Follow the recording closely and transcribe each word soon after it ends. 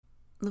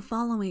The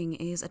following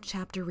is a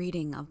chapter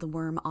reading of the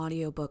Worm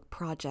audiobook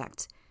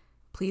project.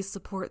 Please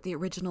support the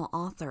original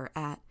author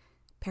at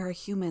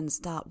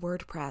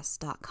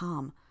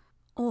parahumans.wordpress.com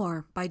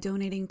or by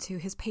donating to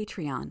his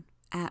Patreon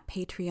at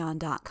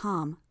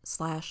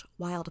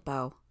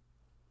patreon.com/wildbow.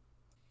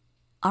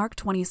 Arc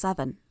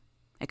 27,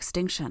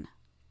 Extinction,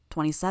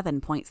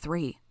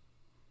 27.3.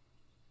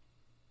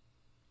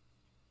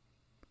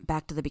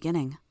 Back to the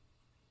beginning.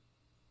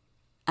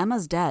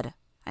 Emma's dead,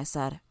 I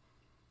said.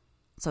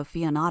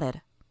 Sophia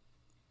nodded.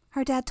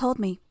 Her dad told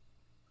me.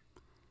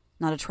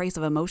 Not a trace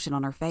of emotion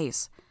on her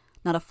face,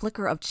 not a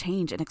flicker of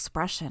change in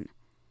expression.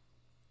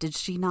 Did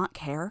she not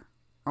care,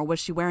 or was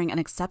she wearing an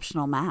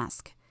exceptional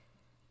mask?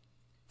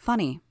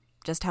 Funny,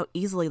 just how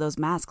easily those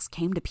masks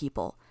came to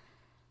people.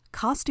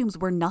 Costumes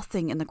were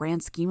nothing in the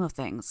grand scheme of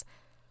things.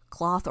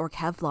 Cloth or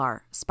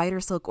Kevlar, spider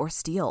silk or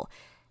steel.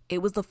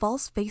 It was the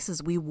false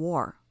faces we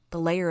wore,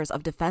 the layers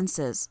of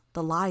defenses,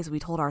 the lies we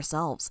told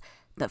ourselves,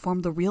 that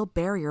formed the real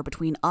barrier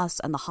between us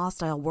and the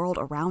hostile world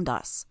around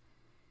us.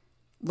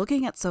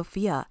 Looking at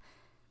Sophia,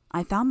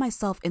 I found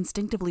myself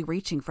instinctively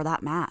reaching for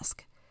that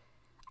mask.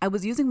 I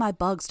was using my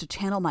bugs to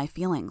channel my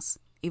feelings,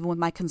 even with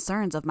my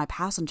concerns of my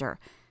passenger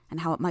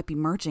and how it might be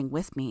merging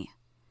with me.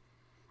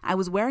 I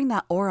was wearing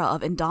that aura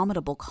of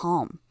indomitable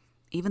calm,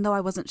 even though I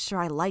wasn't sure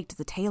I liked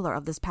the Taylor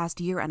of this past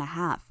year and a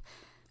half,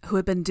 who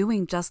had been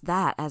doing just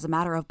that as a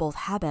matter of both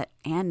habit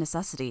and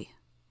necessity.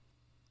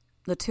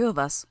 The two of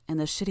us in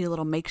this shitty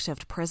little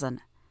makeshift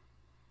prison.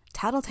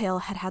 Tattletale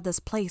had had this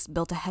place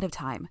built ahead of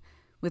time,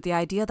 with the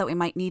idea that we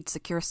might need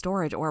secure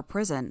storage or a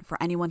prison for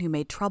anyone who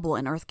made trouble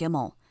in Earth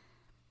Gimel.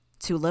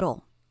 Too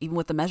little, even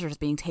with the measures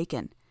being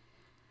taken.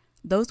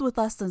 Those with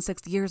less than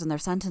 6 years in their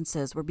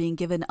sentences were being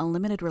given a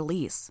limited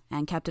release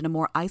and kept in a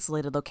more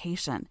isolated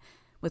location,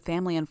 with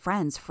family and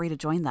friends free to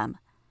join them.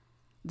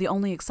 The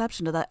only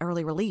exception to that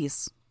early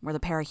release were the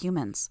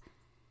parahumans.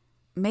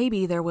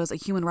 Maybe there was a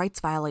human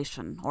rights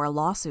violation or a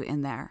lawsuit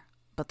in there,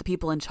 but the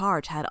people in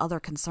charge had other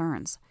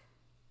concerns.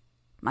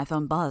 My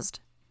phone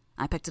buzzed.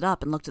 I picked it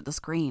up and looked at the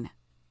screen.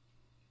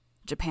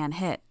 Japan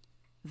hit.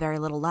 Very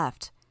little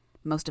left.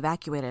 Most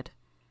evacuated.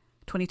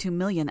 22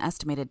 million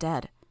estimated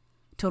dead.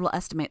 Total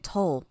estimate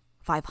toll,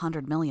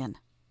 500 million.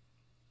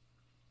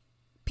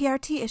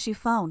 PRT issue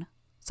phone,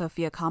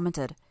 Sophia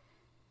commented.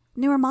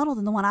 Newer model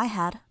than the one I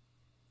had.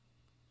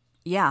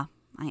 Yeah,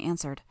 I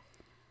answered.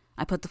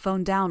 I put the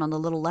phone down on the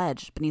little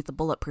ledge beneath the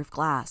bulletproof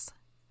glass.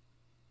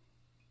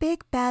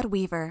 Big Bad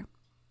Weaver.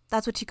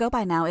 That's what you go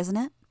by now, isn't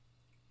it?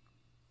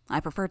 I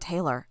prefer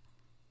Taylor.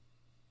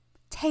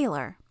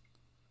 Taylor.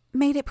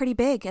 Made it pretty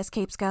big, as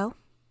capes go.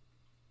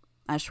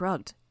 I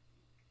shrugged.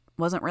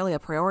 Wasn't really a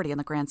priority in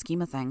the grand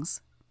scheme of things.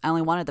 I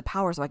only wanted the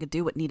power so I could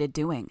do what needed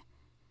doing.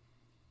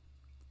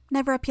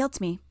 Never appealed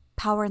to me,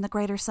 power in the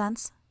greater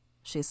sense,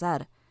 she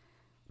said.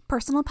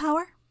 Personal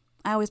power?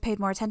 I always paid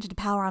more attention to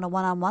power on a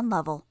one-on-one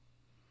level.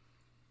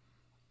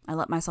 I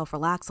let myself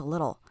relax a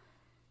little.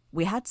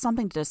 We had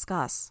something to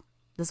discuss.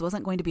 This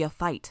wasn't going to be a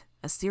fight,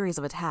 a series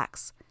of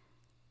attacks.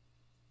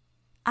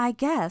 I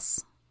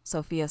guess,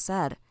 Sophia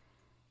said,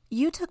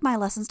 you took my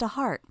lessons to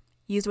heart,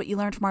 used what you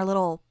learned from our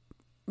little,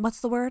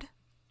 what's the word?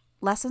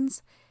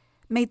 Lessons?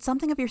 Made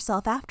something of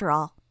yourself after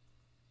all.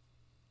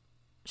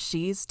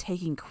 She's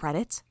taking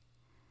credit?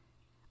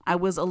 I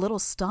was a little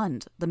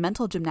stunned. The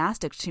mental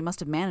gymnastics she must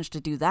have managed to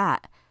do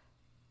that.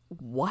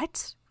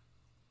 What?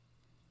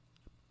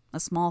 A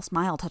small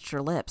smile touched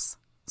her lips.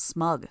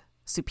 Smug.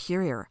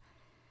 Superior.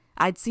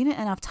 I'd seen it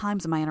enough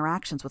times in my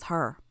interactions with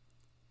her.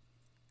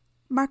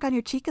 Mark on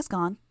your cheek is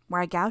gone,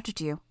 where I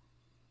gouged you.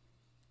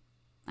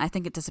 I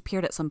think it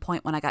disappeared at some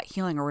point when I got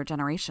healing or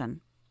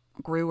regeneration.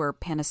 Grew or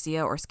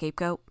panacea or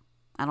scapegoat.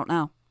 I don't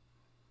know.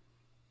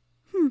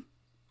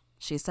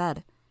 She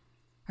said.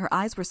 Her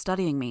eyes were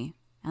studying me,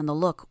 and the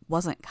look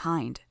wasn't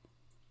kind.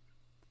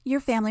 Your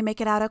family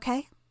make it out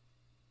okay?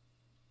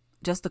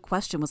 Just the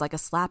question was like a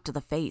slap to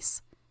the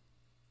face.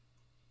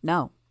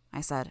 No,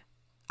 I said.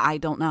 I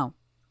don't know.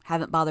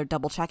 Haven't bothered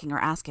double-checking or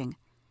asking.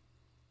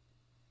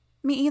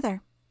 Me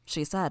either,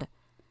 she said.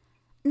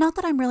 Not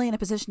that I'm really in a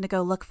position to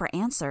go look for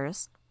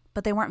answers,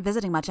 but they weren't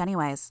visiting much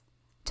anyways.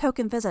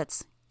 Token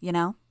visits, you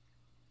know?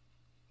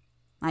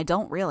 I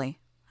don't really,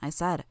 I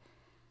said.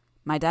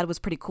 My dad was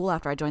pretty cool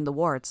after I joined the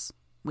wards.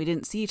 We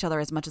didn't see each other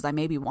as much as I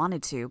maybe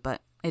wanted to,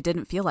 but it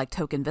didn't feel like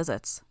token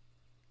visits.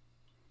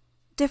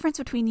 Difference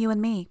between you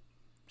and me,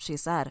 she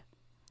said.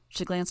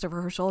 She glanced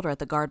over her shoulder at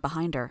the guard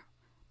behind her,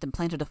 then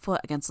planted a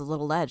foot against the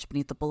little ledge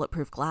beneath the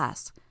bulletproof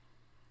glass.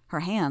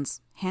 Her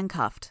hands,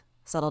 handcuffed,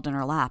 settled in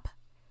her lap.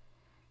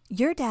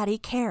 Your daddy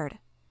cared.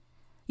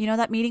 You know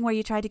that meeting where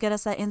you tried to get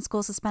us that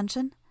in-school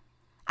suspension?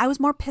 I was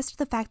more pissed at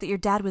the fact that your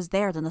dad was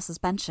there than the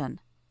suspension.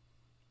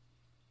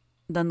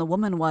 Then the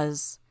woman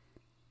was...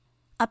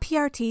 a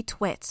PRT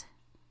twit.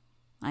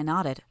 I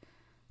nodded,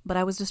 but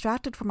I was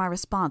distracted from my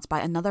response by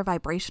another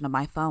vibration of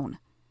my phone.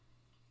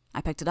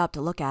 I picked it up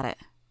to look at it.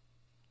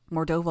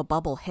 Mordova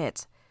bubble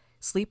hit.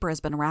 Sleeper has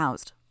been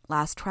roused.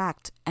 Last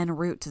tracked en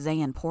route to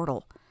Zayan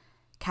portal.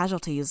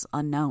 Casualties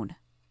unknown.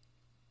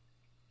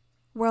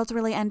 World's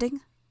really ending?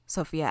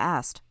 Sophia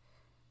asked.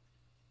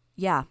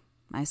 Yeah,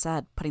 I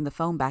said, putting the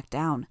phone back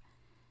down.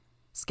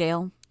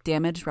 Scale,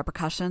 damage,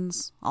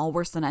 repercussions, all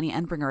worse than any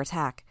Endbringer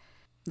attack.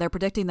 They're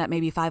predicting that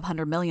maybe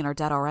 500 million are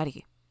dead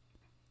already.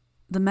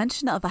 The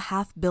mention of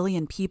 500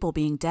 million people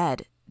being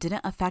dead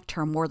didn't affect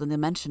her more than the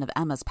mention of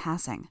Emma's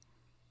passing.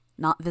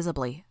 Not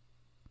visibly.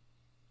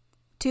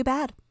 Too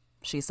bad,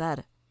 she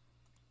said.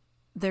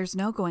 There's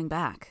no going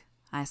back,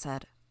 I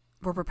said.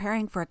 We're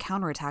preparing for a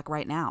counterattack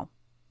right now.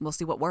 We'll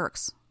see what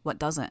works, what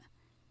doesn't.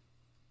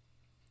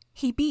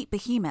 He beat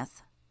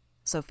Behemoth,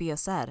 Sophia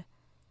said.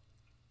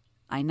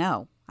 I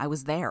know. I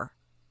was there,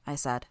 I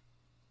said.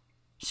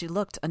 She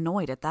looked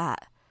annoyed at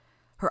that.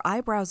 Her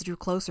eyebrows drew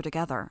closer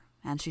together,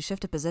 and she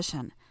shifted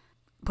position,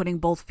 putting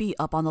both feet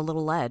up on the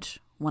little ledge,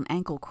 one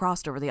ankle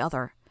crossed over the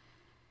other.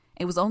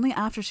 It was only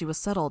after she was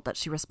settled that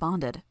she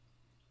responded.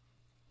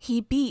 He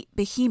beat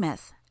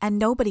Behemoth, and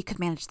nobody could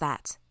manage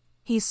that.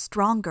 He's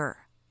stronger.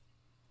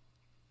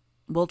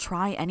 We'll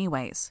try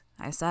anyways,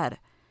 I said.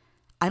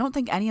 I don't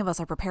think any of us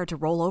are prepared to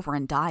roll over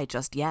and die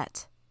just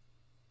yet.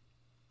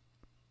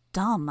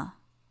 Dumb,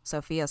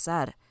 Sophia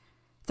said.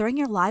 Throwing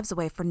your lives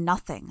away for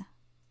nothing.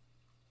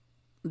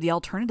 The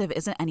alternative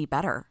isn't any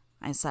better,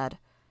 I said.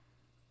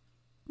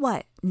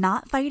 What,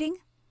 not fighting?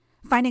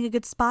 Finding a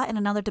good spot in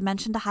another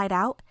dimension to hide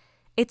out?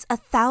 It's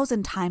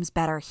 1,000 times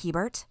better,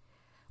 Hebert.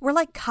 We're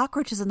like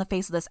cockroaches in the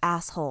face of this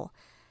asshole.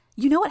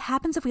 You know what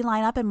happens if we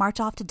line up and march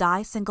off to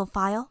die single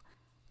file?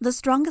 The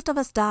strongest of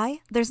us die,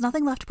 there's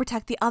nothing left to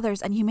protect the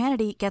others, and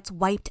humanity gets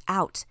wiped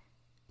out.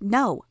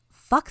 No,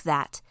 fuck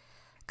that.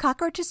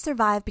 Cockroaches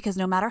survive because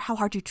no matter how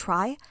hard you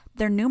try,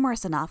 they're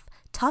numerous enough,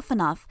 tough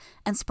enough,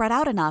 and spread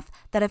out enough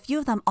that a few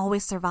of them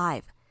always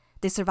survive.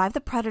 They survive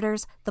the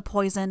predators, the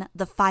poison,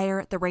 the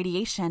fire, the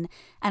radiation,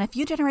 and a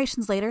few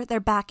generations later, they're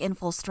back in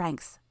full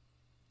strength.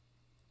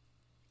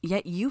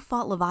 Yet you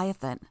fought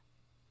Leviathan.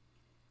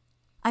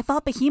 I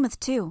fought Behemoth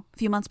too, a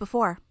few months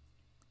before.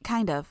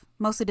 Kind of.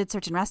 Mostly did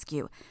search and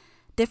rescue.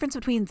 Difference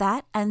between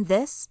that and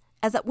this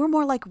is that we're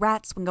more like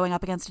rats when going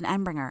up against an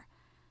Endbringer.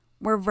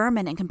 We're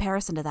vermin in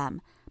comparison to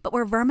them, but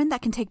we're vermin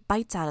that can take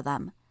bites out of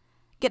them.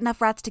 Get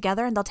enough rats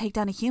together and they'll take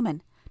down a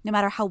human, no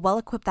matter how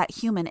well-equipped that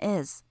human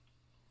is.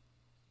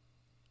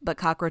 But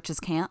cockroaches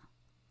can't?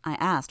 I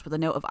asked with a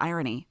note of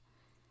irony.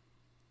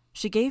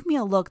 She gave me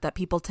a look that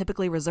people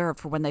typically reserve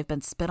for when they've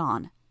been spit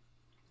on.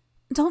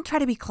 Don't try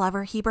to be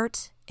clever,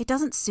 Hebert. It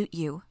doesn't suit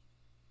you.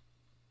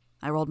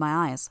 I rolled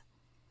my eyes.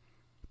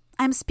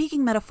 I'm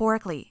speaking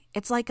metaphorically.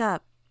 It's like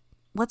a...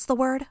 what's the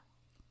word?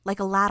 Like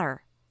a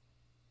ladder.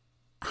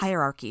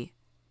 Hierarchy.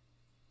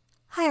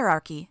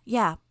 Hierarchy,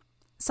 yeah.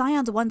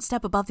 Scion's one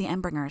step above the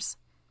Endbringers.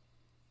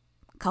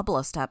 Couple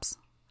of steps,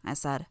 I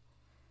said.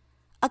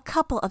 A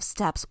couple of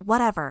steps,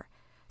 whatever.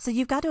 So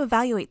you've got to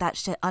evaluate that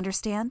shit,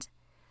 understand?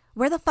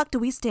 Where the fuck do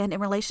we stand in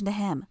relation to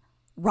him?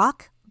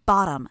 Rock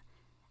bottom.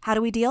 How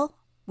do we deal?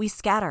 We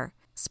scatter.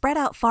 Spread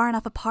out far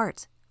enough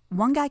apart.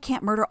 One guy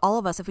can't murder all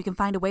of us if we can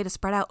find a way to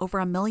spread out over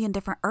 1 million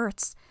different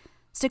Earths.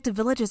 Stick to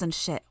villages and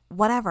shit.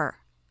 Whatever.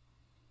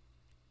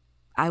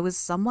 I was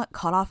somewhat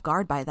caught off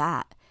guard by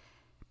that.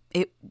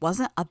 It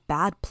wasn't a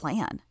bad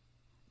plan.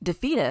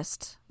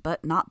 Defeatist,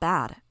 but not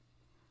bad.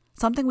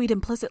 Something we'd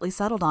implicitly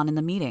settled on in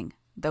the meeting,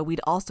 though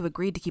we'd also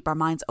agreed to keep our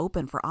minds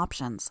open for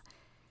options.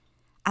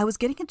 I was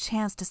getting a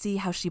chance to see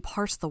how she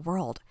parsed the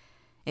world,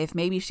 if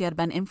maybe she had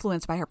been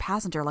influenced by her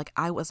passenger like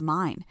I was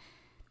mine,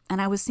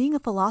 and I was seeing a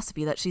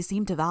philosophy that she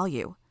seemed to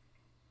value.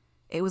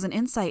 It was an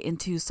insight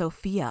into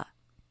Sophia,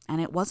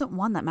 and it wasn't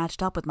one that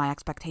matched up with my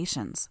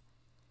expectations.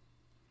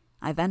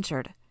 I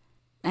ventured,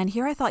 and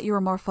here I thought you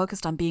were more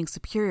focused on being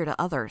superior to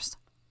others.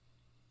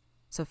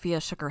 Sophia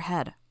shook her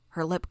head,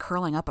 her lip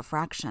curling up a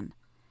fraction.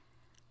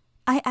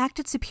 I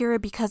acted superior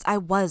because I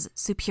was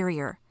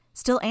superior,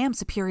 still am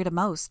superior to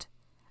most.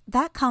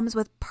 That comes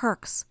with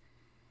perks.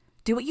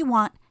 Do what you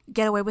want,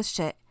 get away with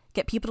shit,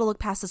 get people to look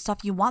past the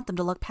stuff you want them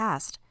to look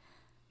past.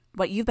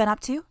 What you've been up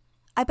to?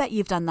 I bet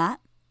you've done that.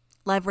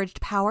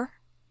 Leveraged power?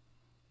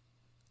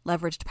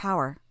 Leveraged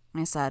power,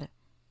 I said.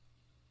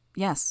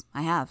 Yes,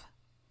 I have.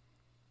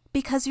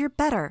 Because you're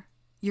better.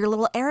 You're a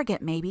little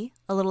arrogant, maybe,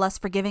 a little less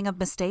forgiving of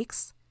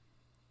mistakes.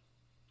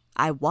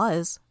 I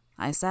was,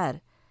 I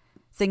said.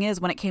 Thing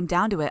is, when it came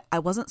down to it, I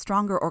wasn't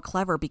stronger or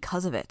clever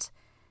because of it.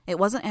 It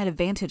wasn't an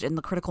advantage in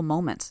the critical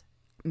moment.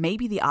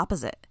 Maybe the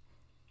opposite.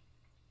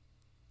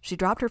 She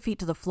dropped her feet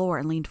to the floor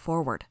and leaned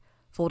forward,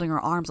 folding her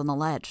arms on the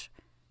ledge,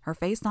 her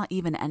face not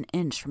even an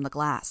inch from the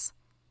glass.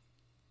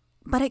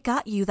 But it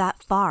got you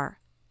that far.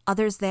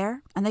 Others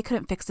there, and they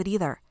couldn't fix it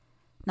either.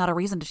 Not a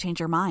reason to change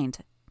your mind.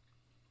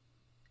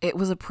 It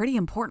was a pretty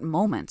important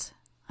moment,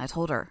 I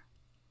told her.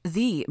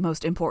 The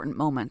most important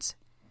moment.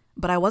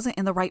 But I wasn't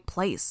in the right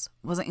place,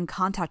 wasn't in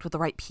contact with the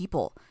right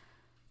people.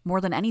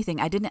 More than anything,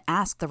 I didn't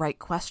ask the right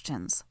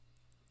questions.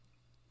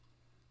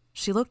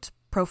 She looked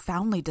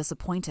profoundly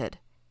disappointed.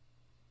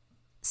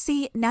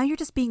 See, now you're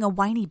just being a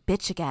whiny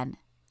bitch again.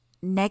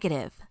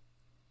 Negative.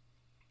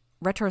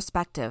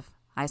 Retrospective,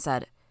 I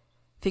said,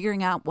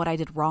 figuring out what I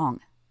did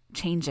wrong,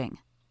 changing.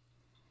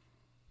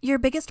 Your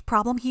biggest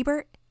problem,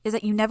 Hebert, is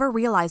that you never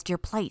realized your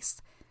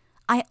place.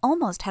 I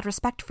almost had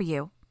respect for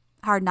you.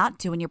 Hard not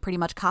to when you're pretty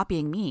much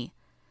copying me.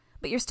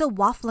 But you're still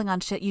waffling on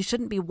shit you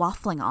shouldn't be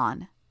waffling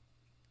on.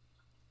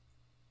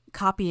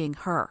 Copying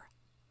her.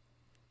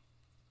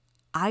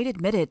 I'd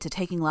admitted to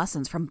taking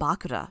lessons from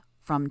Bakura,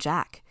 from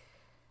Jack.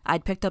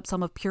 I'd picked up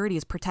some of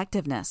Purity's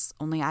protectiveness,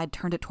 only I'd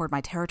turned it toward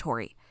my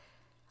territory.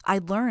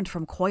 I'd learned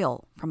from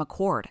Coil, from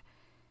Accord,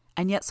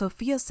 and yet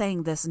Sophia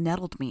saying this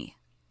nettled me.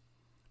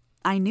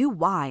 I knew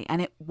why,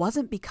 and it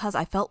wasn't because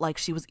I felt like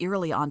she was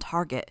eerily on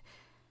target.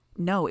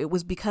 No, it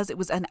was because it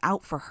was an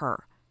out for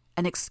her,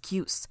 an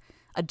excuse,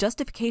 a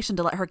justification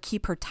to let her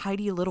keep her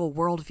tidy little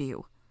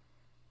worldview.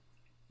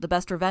 The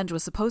best revenge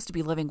was supposed to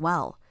be living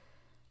well,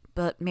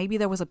 but maybe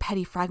there was a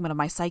petty fragment of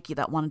my psyche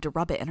that wanted to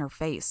rub it in her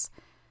face.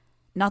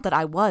 Not that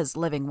I was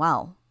living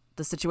well.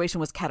 The situation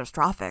was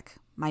catastrophic.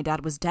 My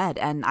dad was dead,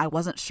 and I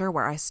wasn't sure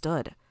where I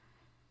stood.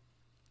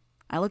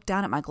 I looked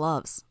down at my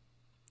gloves.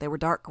 They were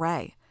dark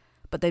gray,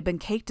 but they'd been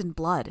caked in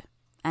blood,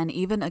 and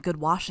even a good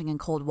washing in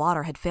cold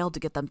water had failed to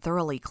get them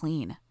thoroughly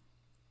clean.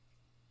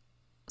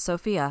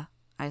 Sophia,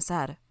 I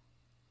said.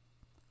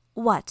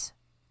 What?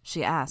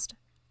 She asked.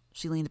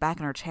 She leaned back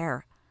in her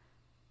chair.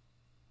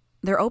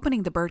 They're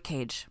opening the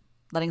birdcage,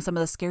 letting some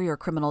of the scarier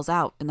criminals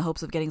out in the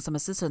hopes of getting some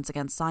assistance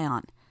against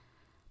Scion.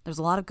 There's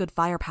a lot of good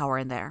firepower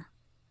in there.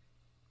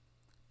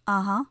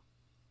 Uh-huh.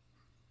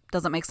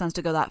 Doesn't make sense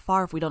to go that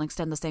far if we don't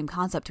extend the same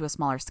concept to a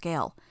smaller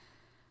scale.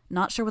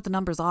 Not sure what the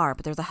numbers are,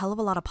 but there's a hell of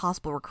a lot of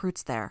possible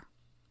recruits there.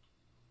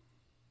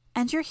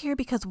 And you're here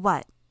because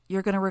what?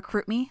 You're going to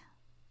recruit me?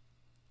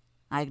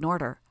 I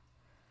ignored her.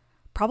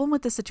 Problem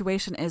with this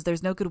situation is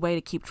there's no good way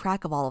to keep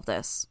track of all of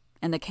this.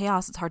 In the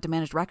chaos, it's hard to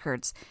manage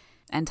records,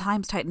 and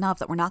time's tight enough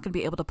that we're not going to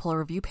be able to pull a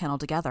review panel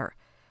together.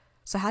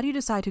 So how do you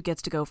decide who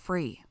gets to go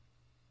free?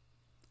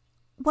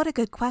 What a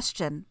good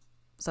question,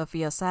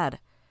 Sophia said.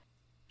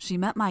 She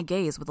met my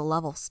gaze with a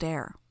level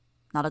stare,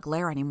 not a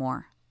glare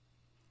anymore.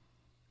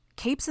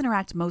 Capes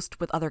interact most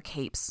with other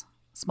capes,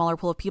 smaller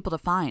pool of people to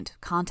find,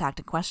 contact,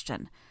 and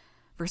question,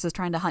 versus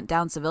trying to hunt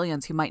down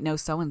civilians who might know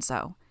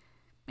so-and-so.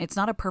 It's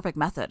not a perfect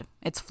method.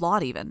 It's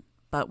flawed even,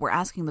 but we're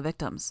asking the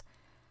victims.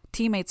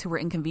 Teammates who were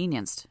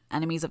inconvenienced,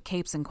 enemies of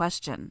capes in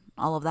question,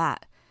 all of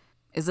that.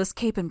 Is this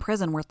cape in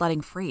prison worth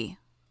letting free?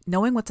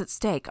 Knowing what's at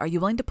stake, are you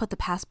willing to put the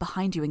past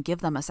behind you and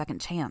give them a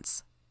second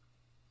chance?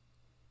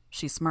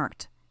 She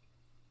smirked.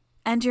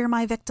 And you're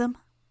my victim?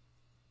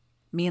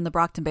 Me and the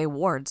Brockton Bay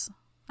wards,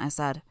 I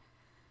said.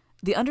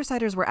 The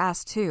Undersiders were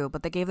asked too,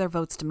 but they gave their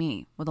votes to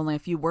me, with only a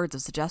few words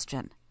of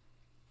suggestion.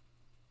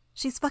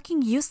 She's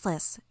fucking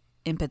useless,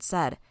 Imp had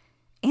said.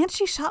 And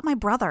she shot my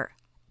brother.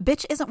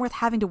 Bitch isn't worth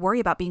having to worry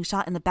about being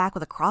shot in the back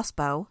with a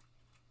crossbow.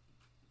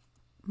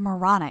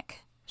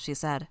 Moronic, she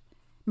said,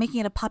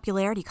 making it a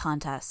popularity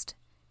contest.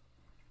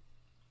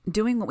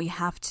 Doing what we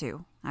have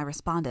to, I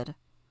responded.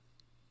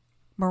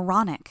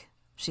 Moronic,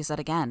 she said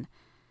again.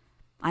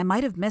 I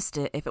might have missed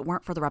it if it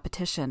weren't for the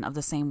repetition of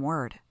the same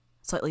word,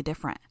 slightly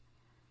different.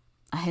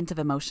 A hint of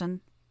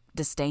emotion,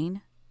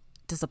 disdain,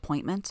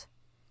 disappointment.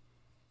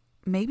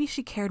 Maybe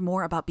she cared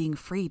more about being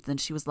freed than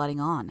she was letting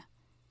on.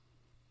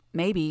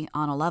 Maybe,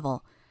 on a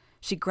level,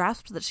 she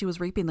grasped that she was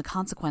reaping the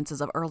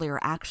consequences of earlier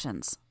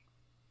actions.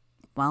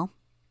 Well,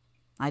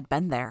 I'd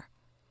been there.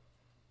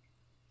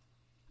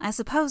 I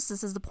suppose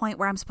this is the point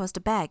where I'm supposed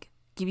to beg,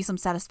 give you some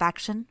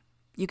satisfaction.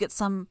 You get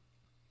some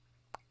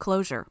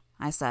closure,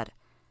 I said.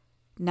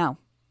 No,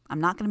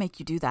 I'm not going to make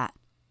you do that.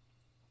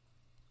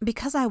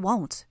 Because I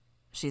won't,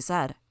 she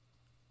said.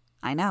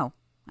 I know,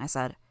 I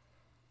said.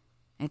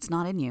 It's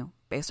not in you,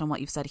 based on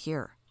what you've said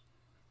here.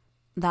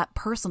 That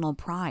personal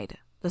pride,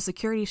 the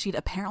security she'd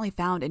apparently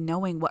found in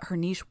knowing what her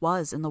niche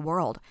was in the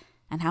world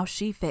and how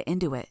she fit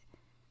into it.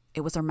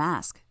 It was her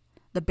mask,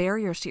 the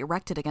barrier she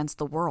erected against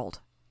the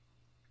world.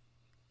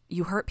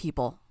 You hurt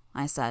people,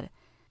 I said,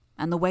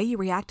 and the way you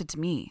reacted to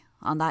me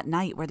on that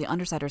night where the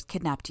Undersiders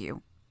kidnapped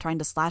you, trying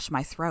to slash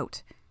my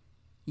throat.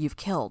 You've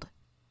killed.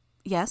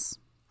 Yes,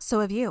 so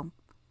have you.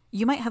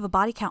 You might have a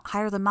body count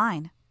higher than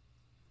mine.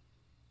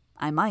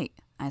 I might,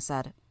 I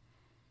said.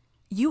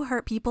 You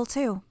hurt people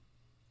too.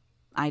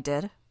 I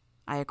did.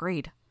 I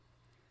agreed.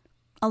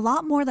 A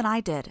lot more than I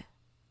did.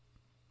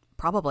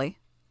 Probably.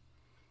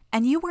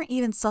 And you weren't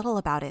even subtle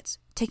about it,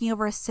 taking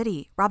over a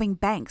city, robbing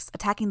banks,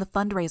 attacking the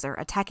fundraiser,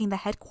 attacking the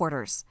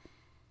headquarters.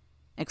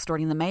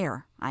 Extorting the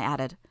mayor, I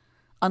added.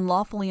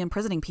 Unlawfully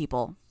imprisoning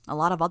people, a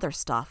lot of other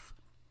stuff.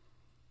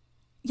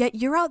 Yet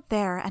you're out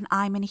there and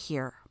I'm in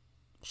here,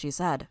 she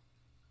said.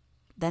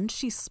 Then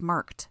she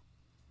smirked.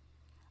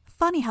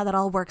 Funny how that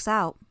all works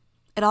out.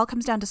 It all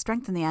comes down to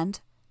strength in the end.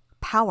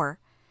 Power.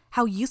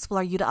 How useful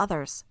are you to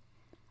others?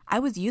 I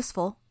was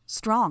useful,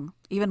 strong,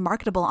 even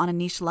marketable on a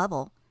niche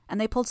level,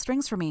 and they pulled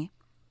strings for me.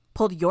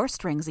 Pulled your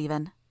strings,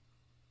 even.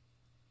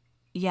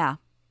 Yeah,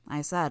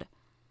 I said.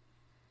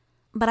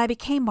 But I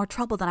became more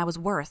trouble than I was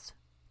worth.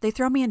 They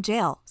throw me in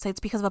jail, say it's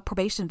because of a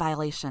probation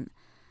violation.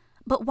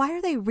 But why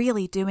are they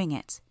really doing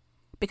it?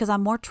 Because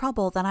I'm more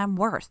trouble than I'm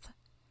worth.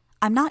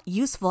 I'm not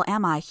useful,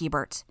 am I,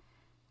 Hebert?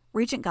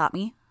 Regent got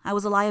me. I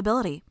was a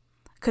liability.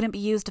 Couldn't be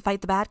used to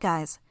fight the bad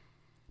guys.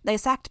 They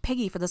sacked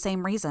Piggy for the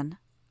same reason.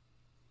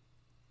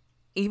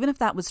 Even if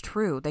that was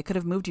true, they could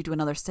have moved you to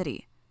another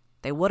city.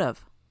 They would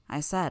have, I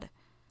said.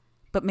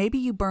 But maybe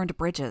you burned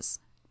bridges.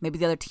 Maybe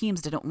the other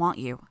teams didn't want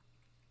you.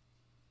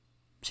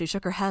 She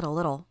shook her head a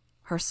little,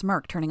 her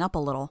smirk turning up a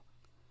little.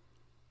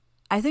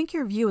 I think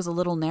your view is a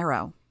little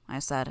narrow, I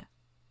said.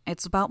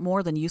 It's about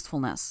more than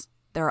usefulness.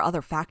 There are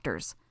other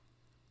factors.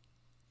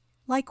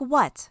 Like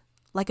what?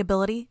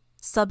 Likability?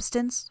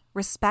 Substance?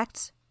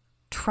 Respect?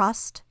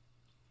 Trust?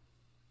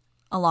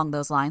 Along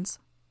those lines,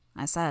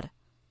 I said.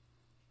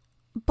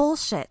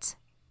 Bullshit,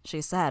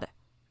 she said.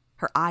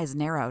 Her eyes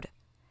narrowed.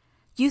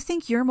 You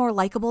think you're more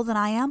likable than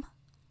I am?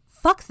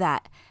 Fuck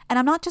that. And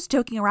I'm not just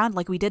joking around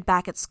like we did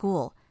back at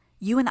school.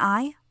 You and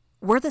I,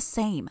 we're the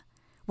same.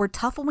 We're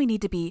tough when we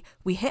need to be.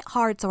 We hit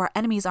hard so our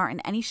enemies aren't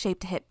in any shape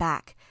to hit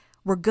back.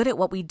 We're good at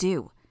what we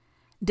do.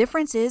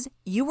 Difference is,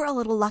 you were a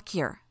little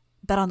luckier.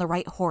 Bet on the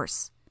right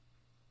horse.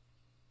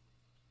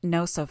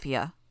 No,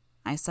 Sophia,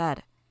 I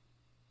said.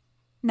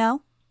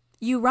 No?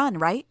 You run,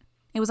 right?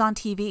 It was on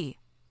TV.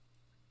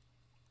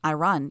 I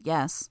run,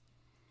 yes.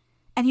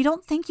 And you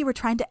don't think you were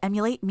trying to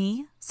emulate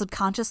me,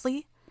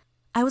 subconsciously?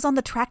 I was on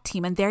the track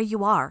team and there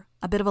you are,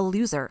 a bit of a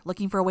loser,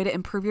 looking for a way to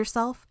improve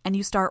yourself, and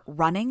you start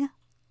running?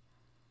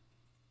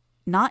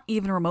 Not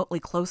even remotely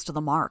close to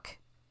the mark,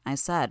 I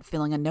said,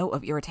 feeling a note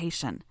of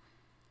irritation.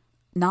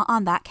 Not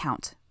on that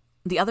count.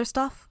 The other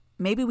stuff,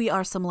 maybe we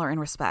are similar in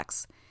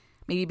respects.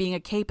 Maybe being a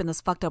cape in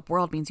this fucked up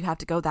world means you have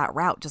to go that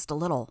route just a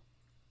little.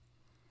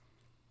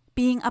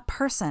 Being a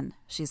person,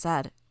 she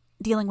said,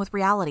 dealing with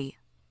reality.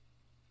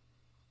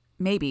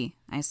 Maybe,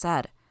 I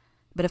said.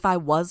 But if I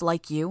was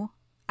like you,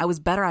 I was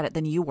better at it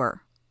than you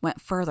were, went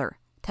further,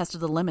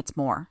 tested the limits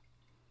more.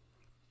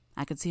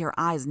 I could see her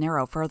eyes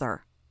narrow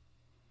further.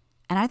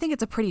 And I think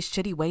it's a pretty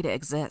shitty way to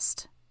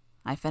exist,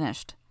 I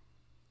finished.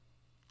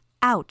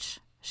 Ouch,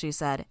 she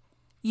said.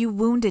 You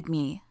wounded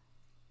me.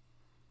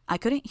 I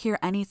couldn't hear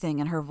anything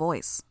in her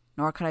voice,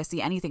 nor could I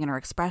see anything in her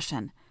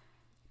expression,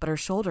 but her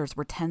shoulders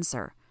were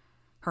tenser.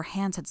 Her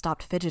hands had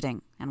stopped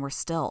fidgeting and were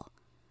still.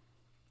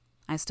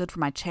 I stood from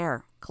my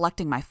chair,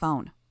 collecting my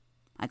phone.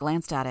 I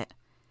glanced at it.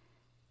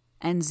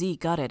 NZ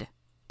gutted.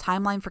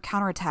 Timeline for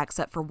counterattack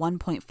set for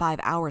 1.5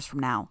 hours from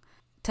now.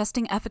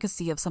 Testing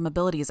efficacy of some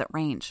abilities at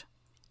range.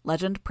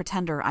 Legend,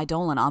 Pretender,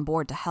 Eidolon on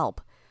board to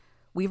help.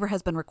 Weaver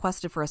has been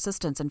requested for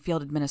assistance in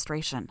field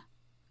administration.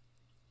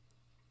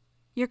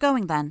 You're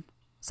going then,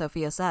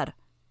 Sophia said.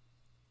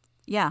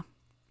 Yeah,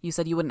 you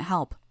said you wouldn't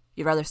help.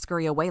 You'd rather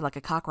scurry away like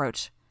a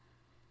cockroach.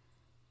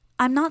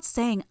 I'm not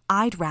saying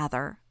I'd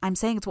rather. I'm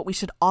saying it's what we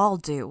should all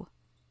do.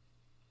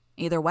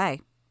 Either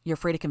way, you're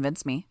free to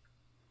convince me.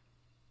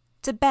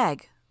 To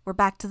beg, we're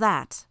back to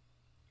that.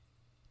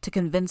 To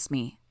convince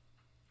me.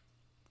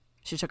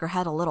 She shook her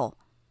head a little.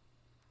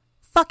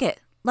 Fuck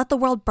it. Let the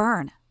world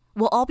burn.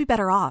 We'll all be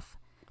better off.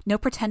 No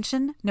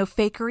pretension, no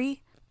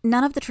fakery,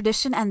 none of the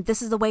tradition and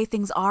this is the way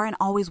things are and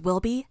always will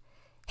be.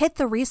 Hit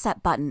the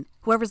reset button.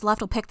 Whoever's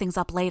left will pick things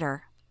up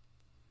later.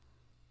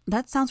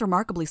 That sounds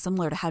remarkably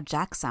similar to how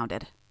Jack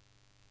sounded.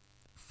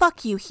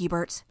 Fuck you,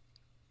 Hebert.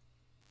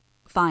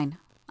 Fine.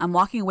 I'm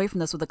walking away from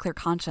this with a clear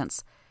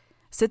conscience.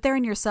 Sit there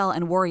in your cell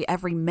and worry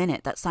every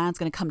minute that Sion's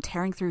going to come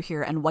tearing through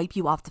here and wipe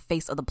you off the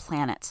face of the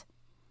planet.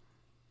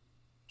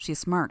 She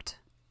smirked,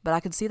 but I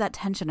could see that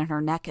tension in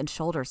her neck and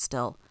shoulders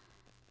still.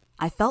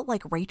 I felt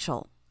like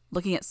Rachel,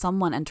 looking at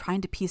someone and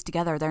trying to piece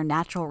together their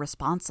natural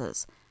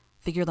responses,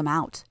 figure them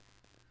out.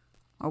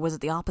 Or was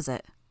it the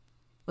opposite?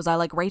 Was I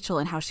like Rachel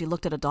in how she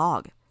looked at a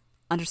dog,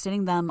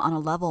 understanding them on a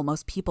level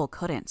most people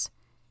couldn't?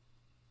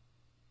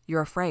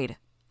 You're afraid,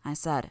 I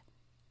said.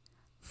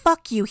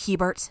 Fuck you,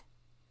 Hebert.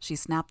 She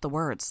snapped the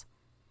words.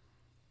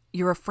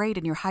 You're afraid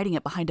and you're hiding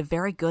it behind a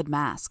very good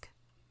mask.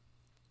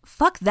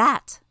 Fuck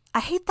that.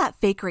 I hate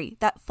that fakery,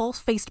 that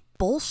false-faced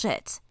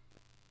bullshit.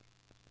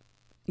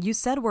 You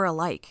said we're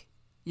alike.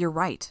 You're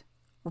right.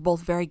 We're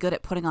both very good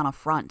at putting on a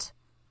front.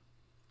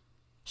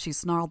 She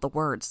snarled the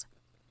words.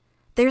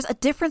 There's a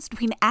difference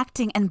between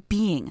acting and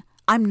being.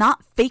 I'm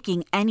not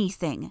faking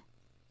anything.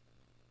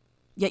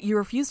 Yet you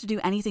refuse to do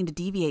anything to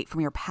deviate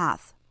from your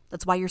path.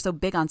 That's why you're so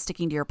big on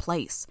sticking to your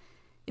place.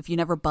 If you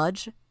never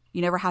budge,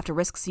 you never have to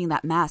risk seeing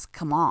that mask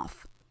come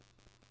off.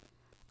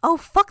 Oh,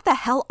 fuck the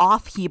hell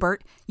off,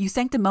 Hebert, you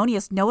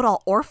sanctimonious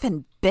know-it-all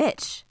orphan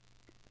bitch.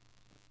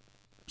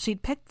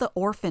 She'd picked the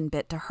orphan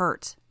bit to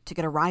hurt, to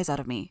get a rise out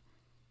of me.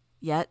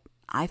 Yet,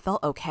 I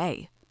felt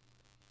okay.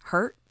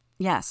 Hurt?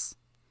 Yes.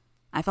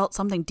 I felt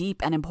something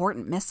deep and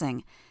important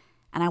missing,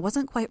 and I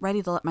wasn't quite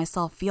ready to let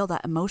myself feel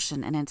that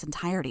emotion in its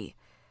entirety,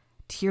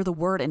 to hear the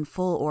word in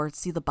full or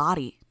see the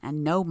body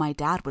and know my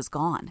dad was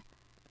gone.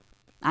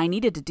 I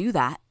needed to do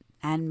that,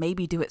 and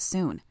maybe do it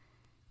soon,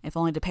 if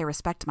only to pay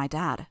respect to my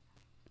dad.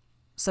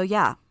 So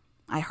yeah,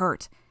 I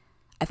hurt.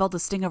 I felt the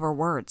sting of her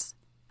words.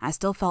 I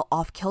still felt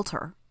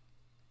off-kilter,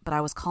 but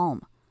I was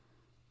calm.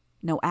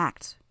 No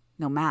act,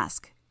 no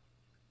mask.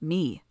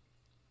 Me.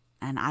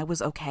 And I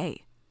was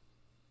okay.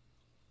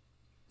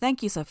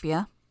 Thank you,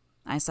 Sophia,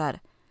 I said.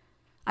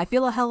 I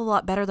feel a hell of a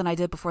lot better than I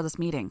did before this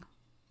meeting.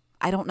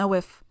 I don't know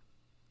if...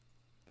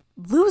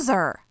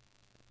 Loser!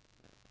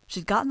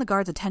 She'd gotten the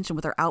guard's attention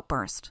with her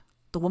outburst.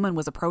 The woman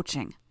was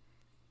approaching.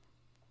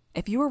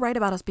 If you were right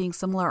about us being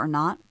similar or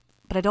not,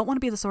 but I don't want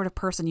to be the sort of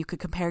person you could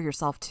compare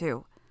yourself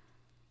to.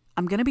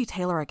 I'm going to be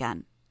Taylor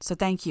again, so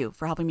thank you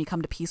for helping me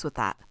come to peace with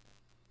that.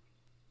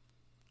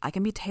 I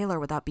can be Taylor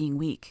without being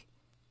weak.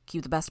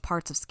 Keep the best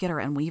parts of Skitter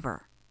and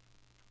Weaver.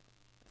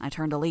 I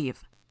turned to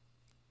leave.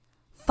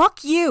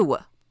 Fuck you!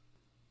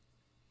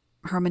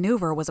 Her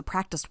maneuver was a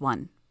practiced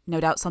one, no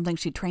doubt something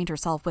she'd trained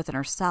herself with in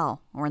her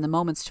cell or in the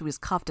moments she was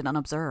cuffed and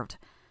unobserved.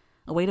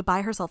 A way to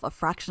buy herself a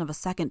fraction of a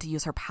second to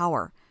use her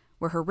power,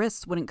 where her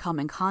wrists wouldn't come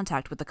in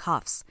contact with the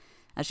cuffs,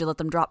 as she let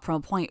them drop from a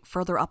point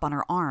further up on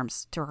her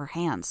arms to her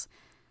hands.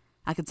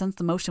 I could sense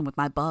the motion with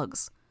my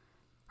bugs.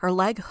 Her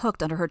leg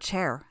hooked under her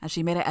chair as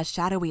she made it as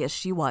shadowy as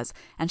she was,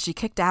 and she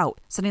kicked out,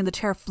 sending the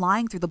chair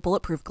flying through the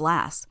bulletproof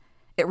glass.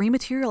 It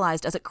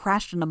rematerialized as it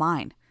crashed into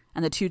mine,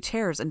 and the two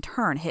chairs in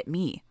turn hit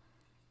me.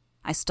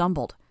 I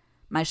stumbled.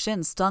 My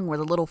shins stung where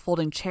the little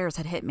folding chairs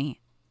had hit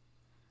me.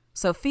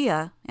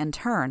 Sophia, in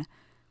turn,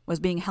 was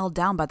being held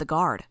down by the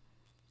guard.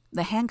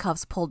 The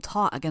handcuffs pulled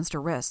taut against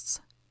her wrists.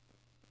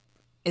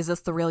 Is this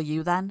the real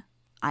you, then?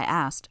 I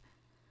asked.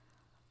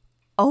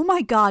 Oh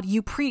my God,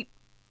 you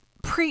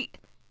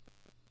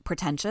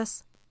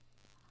pretentious?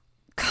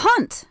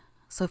 Cunt!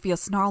 Sophia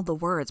snarled the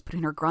words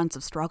between her grunts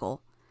of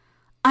struggle.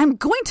 I'm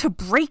going to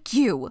break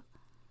you!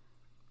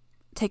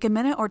 Take a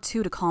minute or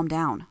two to calm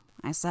down,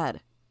 I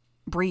said.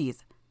 Breathe.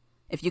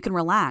 If you can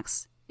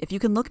relax, if you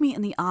can look me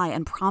in the eye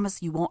and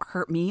promise you won't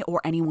hurt me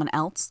or anyone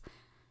else,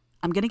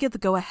 I'm going to give the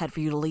go-ahead for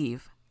you to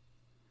leave.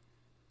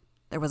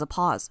 There was a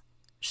pause,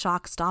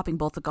 shock stopping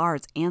both the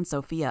guards and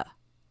Sophia.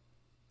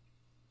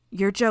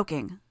 You're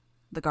joking,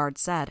 the guard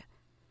said.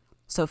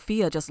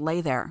 Sophia just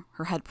lay there,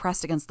 her head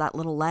pressed against that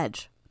little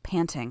ledge,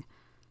 panting.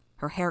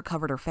 Her hair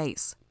covered her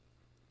face.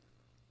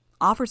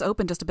 Offer's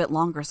open just a bit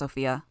longer,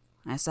 Sophia,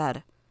 I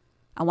said.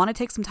 I want to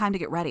take some time to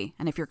get ready,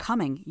 and if you're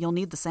coming, you'll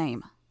need the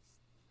same.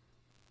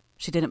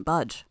 She didn't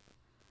budge.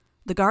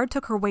 The guard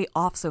took her weight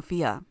off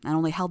Sophia and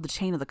only held the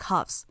chain of the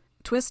cuffs,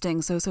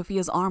 twisting so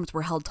Sophia's arms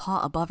were held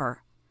taut above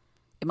her.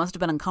 It must have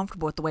been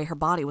uncomfortable with the way her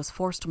body was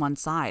forced to one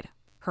side,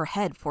 her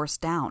head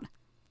forced down.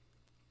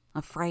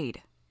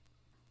 Afraid.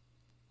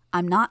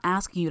 I'm not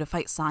asking you to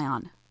fight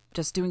Scion.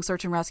 Just doing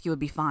search and rescue would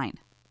be fine.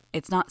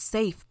 It's not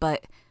safe,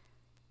 but...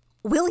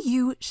 Will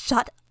you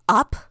shut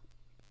up?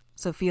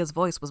 Sophia's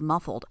voice was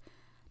muffled,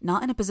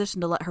 not in a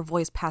position to let her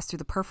voice pass through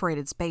the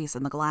perforated space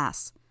in the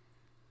glass.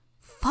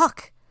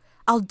 Fuck!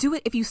 I'll do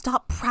it if you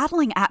stop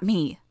prattling at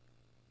me!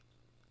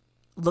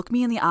 Look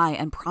me in the eye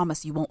and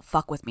promise you won't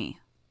fuck with me.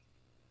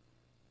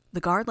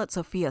 The guard let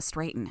Sophia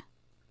straighten.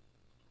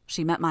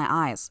 She met my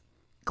eyes,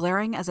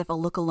 glaring as if a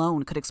look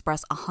alone could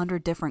express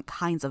 100 different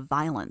kinds of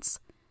violence.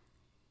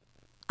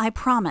 I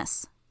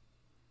promise.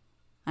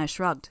 I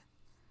shrugged.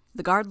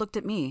 The guard looked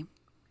at me,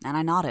 and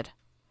I nodded.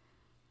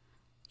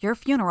 Your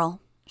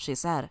funeral, she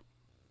said.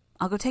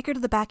 I'll go take her to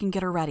the back and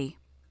get her ready.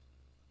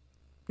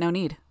 No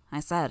need,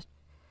 I said.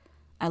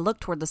 I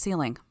looked toward the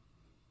ceiling.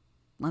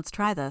 Let's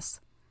try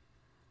this.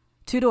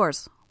 2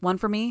 doors, one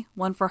for me,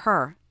 one for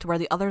her, to where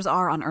the others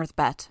are on Earth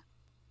Bet.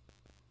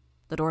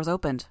 The doors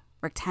opened,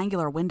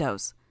 rectangular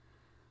windows.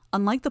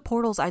 Unlike the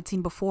portals I'd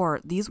seen before,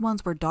 these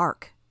ones were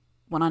dark,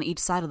 one on each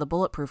side of the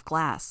bulletproof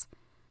glass.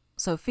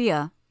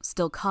 Sophia,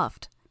 still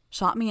cuffed,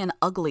 shot me an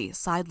ugly,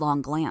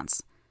 sidelong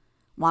glance,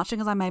 watching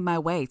as I made my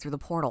way through the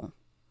portal.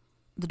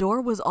 The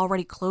door was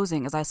already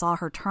closing as I saw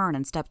her turn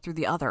and step through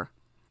the other.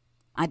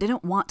 I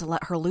didn't want to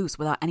let her loose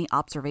without any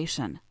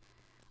observation.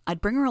 I'd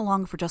bring her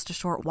along for just a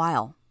short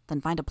while, then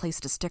find a place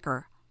to stick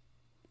her.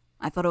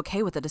 I felt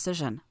okay with the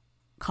decision.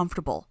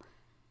 Comfortable.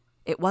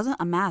 It wasn't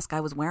a mask I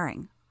was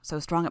wearing, so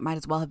strong it might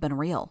as well have been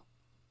real.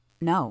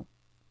 No.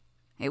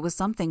 It was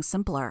something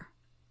simpler.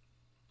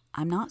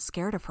 I'm not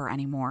scared of her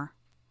anymore.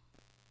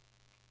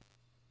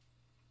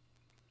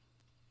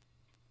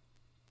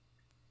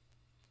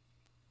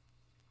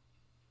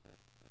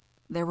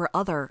 There were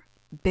other,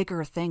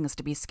 bigger things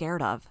to be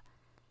scared of.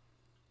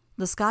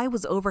 The sky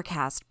was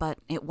overcast, but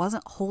it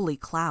wasn't wholly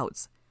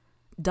clouds.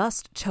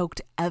 Dust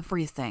choked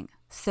everything,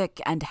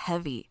 thick and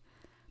heavy.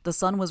 The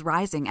sun was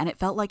rising, and it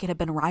felt like it had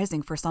been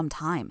rising for some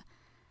time.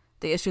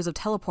 The issues of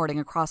teleporting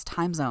across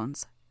time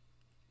zones.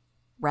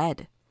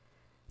 Red.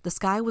 The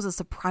sky was a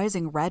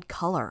surprising red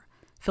color,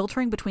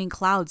 filtering between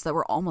clouds that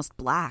were almost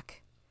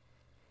black.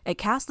 It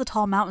cast the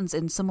tall mountains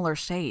in similar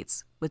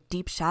shades, with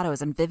deep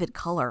shadows and vivid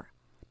color.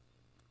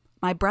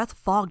 My breath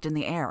fogged in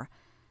the air.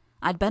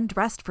 I'd been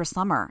dressed for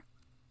summer.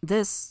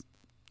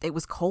 It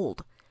was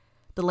cold.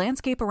 The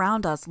landscape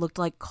around us looked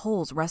like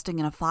coals resting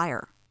in a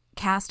fire,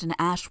 cast in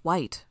ash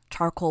white,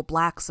 charcoal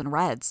blacks and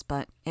reds,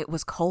 but it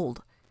was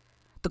cold.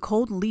 The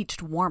cold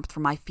leached warmth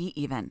from my feet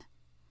even.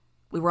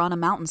 We were on a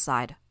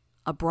mountainside,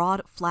 a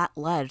broad, flat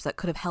ledge that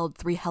could have held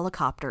 3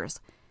 helicopters.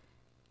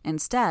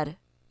 Instead,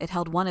 it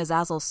held one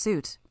Azazel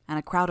suit and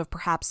a crowd of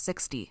perhaps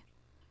 60.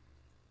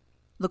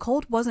 The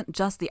cold wasn't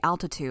just the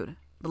altitude.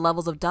 The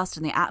levels of dust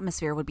in the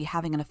atmosphere would be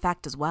having an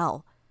effect as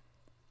well.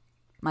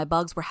 My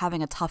bugs were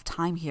having a tough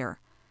time here.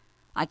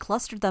 I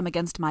clustered them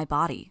against my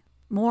body,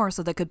 more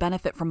so they could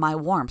benefit from my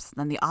warmth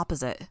than the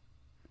opposite.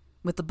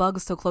 With the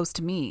bugs so close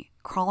to me,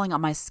 crawling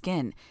on my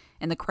skin,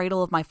 in the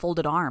cradle of my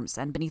folded arms,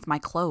 and beneath my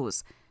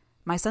clothes,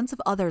 my sense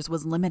of others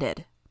was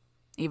limited.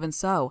 Even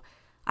so,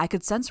 I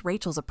could sense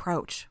Rachel's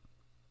approach.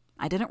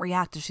 I didn't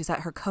react as she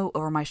set her coat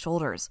over my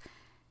shoulders,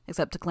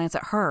 except to glance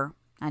at her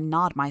and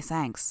nod my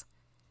thanks.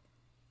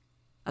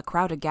 A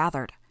crowd had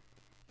gathered.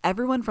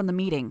 Everyone from the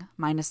meeting,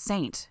 minus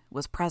Saint,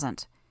 was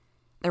present.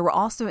 There were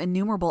also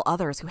innumerable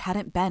others who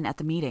hadn't been at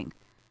the meeting.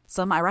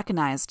 Some I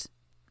recognized,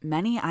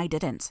 many I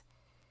didn't.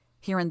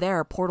 Here and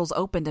there, portals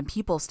opened and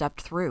people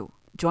stepped through,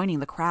 joining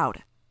the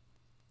crowd.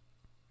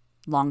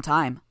 "Long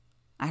time,"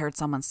 I heard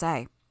someone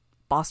say,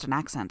 Boston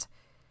accent.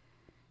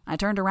 I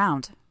turned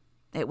around.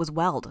 It was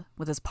Weld,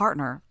 with his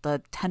partner,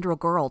 the tendril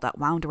girl that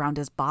wound around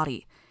his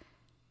body.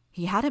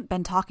 He hadn't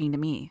been talking to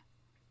me.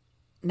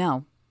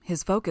 No,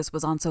 his focus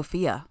was on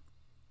Sophia.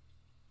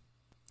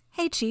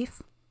 "Hey,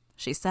 Chief,"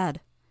 she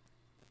said.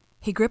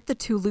 He gripped the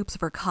 2 loops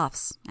of her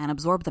cuffs and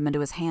absorbed them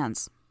into his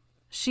hands.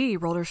 She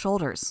rolled her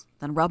shoulders,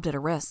 then rubbed at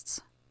her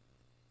wrists.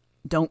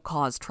 "Don't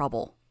cause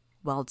trouble,"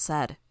 Weld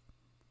said.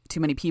 "Too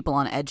many people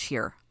on edge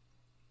here."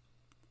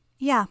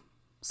 "Yeah,"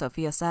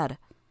 Sophia said.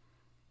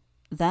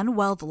 Then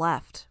Weld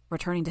left,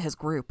 returning to his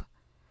group.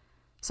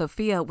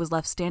 Sophia was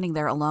left standing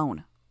there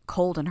alone,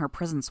 cold in her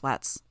prison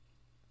sweats.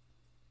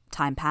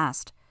 Time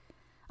passed.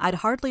 I'd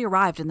hardly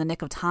arrived in the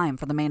nick of time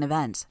for the main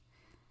event.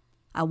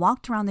 I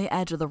walked around the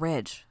edge of the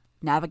ridge,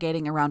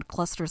 navigating around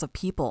clusters of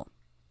people,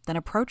 then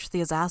approached the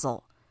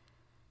Azazel.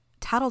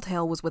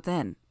 Tattletale was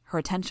within, her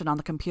attention on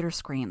the computer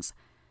screens.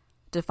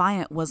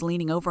 Defiant was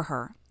leaning over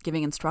her,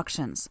 giving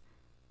instructions.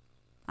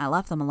 I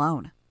left them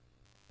alone.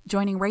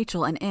 Joining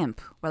Rachel and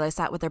Imp, where they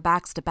sat with their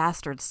backs to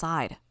Bastard's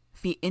side,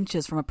 feet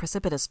inches from a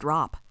precipitous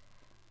drop.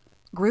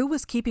 Gru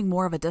was keeping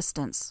more of a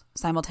distance,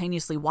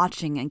 simultaneously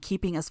watching and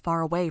keeping as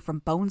far away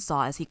from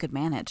Bonesaw as he could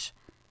manage.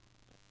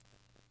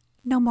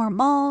 "No more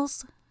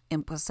malls,"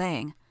 Imp was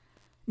saying.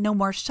 "No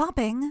more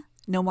shopping.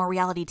 No more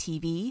reality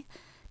TV.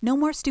 No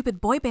more stupid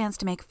boy bands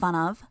to make fun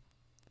of."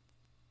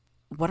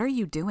 "What are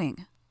you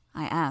doing?"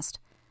 I asked.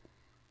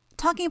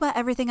 "Talking about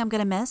everything I'm going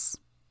to miss,"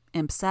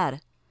 Imp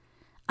said.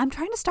 "I'm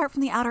trying to start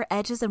from the outer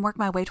edges and work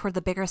my way toward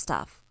the bigger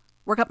stuff.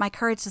 Work up my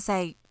courage to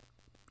say,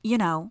 you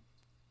know."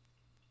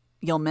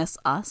 "You'll miss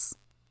us?"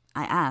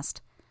 I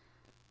asked.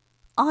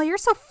 "Oh, you're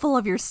so full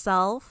of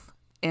yourself,"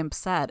 Imp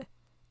said.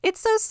 "It's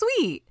so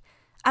sweet.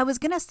 I was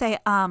going to say,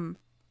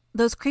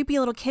 those creepy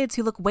little kids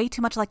who look way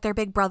too much like their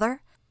big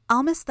brother,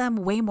 I'll miss them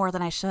way more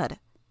than I should.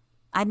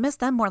 I'd miss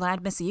them more than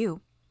I'd miss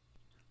you."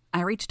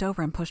 I reached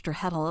over and pushed her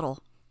head a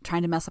little,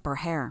 trying to mess up her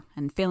hair,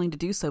 and failing to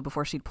do so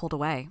before she'd pulled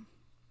away.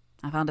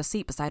 I found a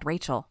seat beside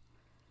Rachel.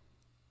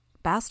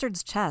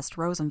 Bastard's chest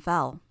rose and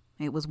fell.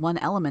 It was one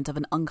element of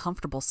an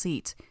uncomfortable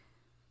seat.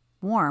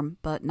 Warm,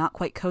 but not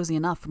quite cozy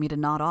enough for me to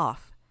nod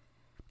off.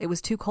 It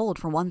was too cold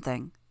for one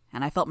thing,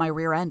 and I felt my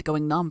rear end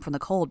going numb from the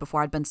cold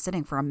before I'd been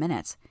sitting for a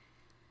minute.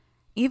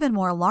 Even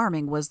more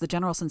alarming was the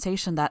general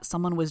sensation that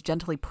someone was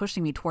gently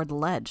pushing me toward the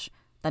ledge,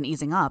 then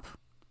easing up,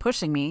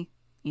 pushing me,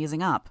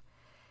 easing up.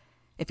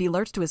 If he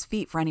lurched to his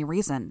feet for any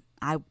reason,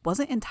 I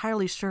wasn't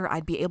entirely sure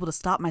I'd be able to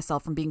stop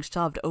myself from being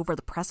shoved over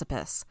the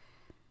precipice.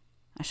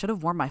 I should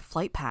have worn my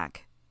flight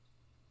pack.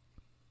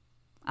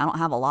 "I don't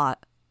have a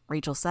lot,"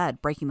 Rachel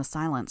said, breaking the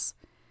silence.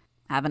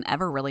 "I haven't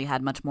ever really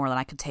had much more than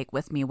I could take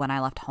with me when I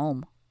left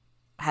home.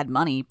 I had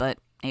money, but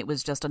it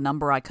was just a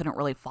number I couldn't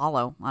really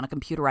follow on a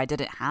computer I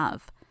didn't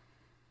have."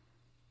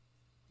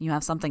 "You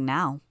have something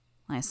now,"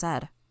 I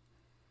said.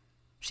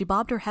 She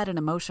bobbed her head in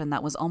a motion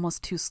that was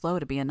almost too slow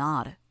to be a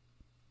nod.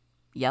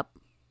 "Yep."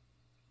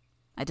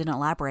 I didn't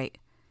elaborate.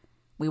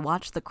 We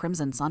watched the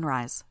crimson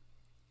sunrise.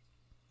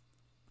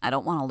 "I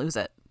don't want to lose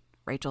it,"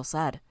 Rachel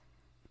said.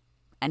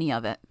 "Any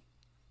of it."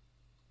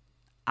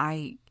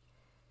 I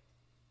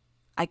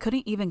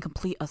couldn't even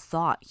complete a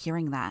thought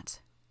hearing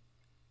that.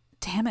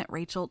 "Damn it,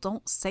 Rachel,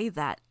 don't say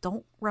that.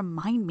 Don't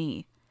remind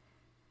me."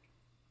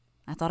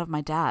 I thought of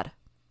my dad,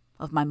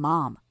 of my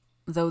mom,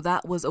 though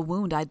that was a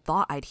wound I'd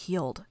thought I'd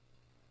healed.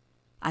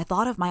 I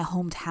thought of my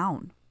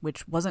hometown,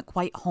 which wasn't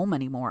quite home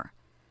anymore.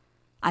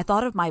 I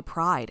thought of my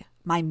pride,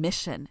 my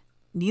mission,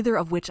 neither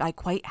of which I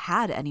quite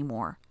had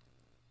anymore.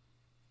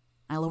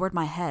 I lowered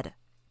my head,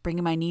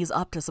 bringing my knees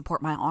up to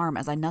support my arm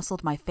as I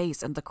nestled my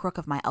face into the crook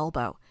of my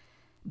elbow,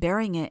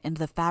 burying it into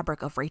the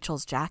fabric of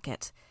Rachel's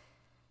jacket.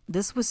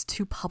 This was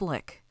too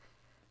public.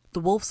 The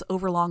wolf's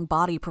overlong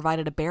body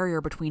provided a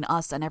barrier between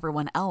us and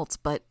everyone else,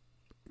 but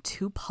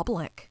too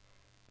public.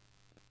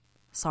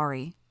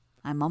 "Sorry,"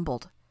 I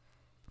mumbled.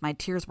 My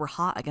tears were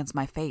hot against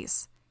my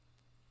face.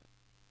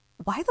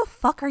 "Why the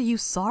fuck are you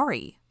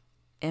sorry?"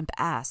 Imp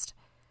asked.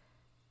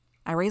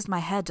 I raised my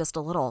head just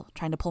a little,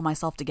 trying to pull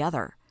myself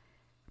together.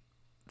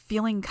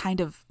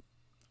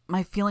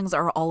 My feelings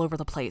are all over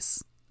the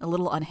place, a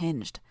little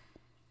unhinged.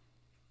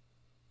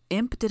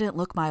 Imp didn't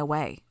look my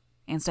way,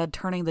 instead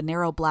turning the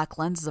narrow black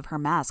lenses of her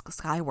mask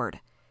skyward.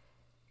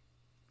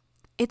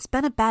 "It's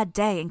been a bad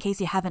day, in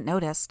case you haven't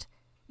noticed.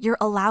 You're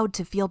allowed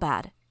to feel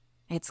bad.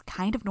 It's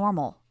kind of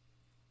normal.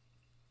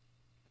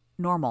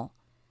 Normal.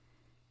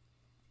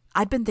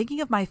 I'd been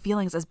thinking of my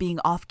feelings as being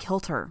off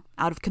kilter,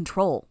 out of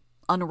control,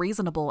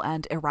 unreasonable,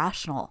 and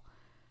irrational.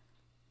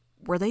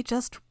 Were they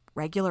just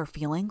regular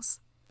feelings?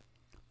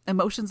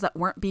 Emotions that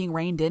weren't being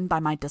reined in by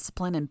my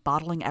discipline and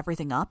bottling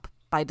everything up,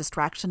 by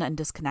distraction and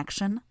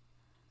disconnection?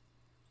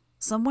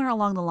 Somewhere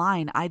along the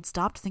line, I'd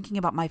stopped thinking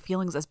about my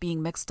feelings as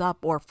being mixed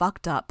up or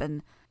fucked up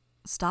and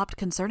stopped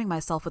concerning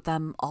myself with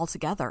them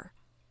altogether.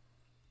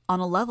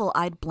 On a level,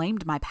 I'd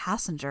blamed my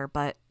passenger,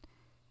 but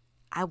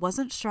I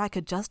wasn't sure I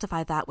could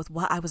justify that with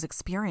what I was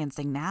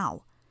experiencing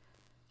now.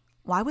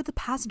 Why would the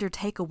passenger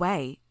take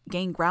away,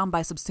 gain ground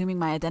by subsuming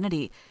my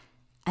identity,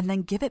 and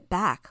then give it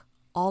back,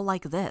 all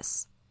like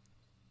this?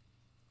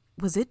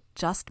 Was it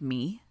just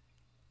me?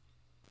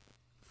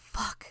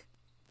 Fuck.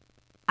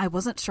 I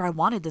wasn't sure I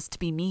wanted this to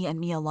be me and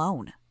me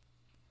alone.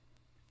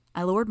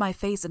 I lowered my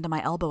face into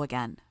my elbow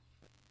again.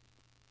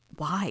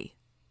 Why?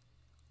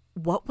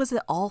 What was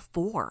it all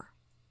for?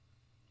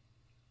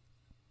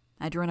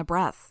 I drew in a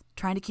breath,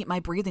 trying to keep my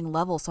breathing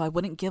level so I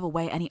wouldn't give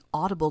away any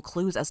audible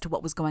clues as to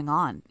what was going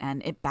on,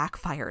 and it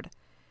backfired.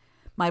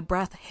 My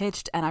breath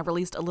hitched and I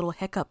released a little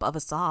hiccup of a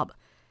sob.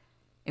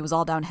 It was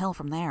all downhill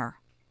from there.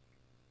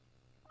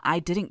 I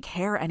didn't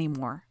care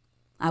anymore.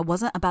 I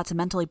wasn't about to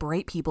mentally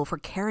berate people for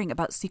caring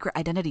about secret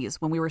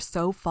identities when we were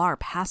so far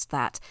past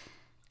that,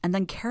 and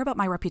then care about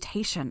my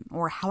reputation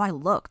or how I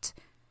looked.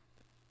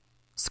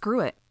 Screw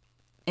it.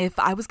 If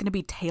I was going to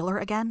be Taylor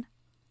again,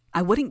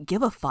 I wouldn't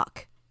give a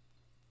fuck.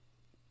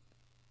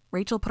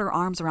 Rachel put her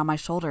arms around my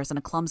shoulders in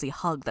a clumsy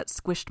hug that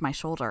squished my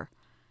shoulder.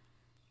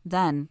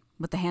 Then,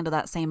 with the hand of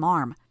that same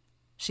arm,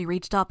 she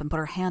reached up and put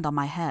her hand on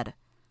my head,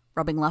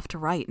 rubbing left to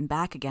right and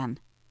back again.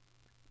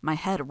 My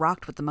head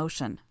rocked with the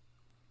motion.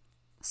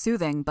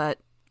 Soothing, but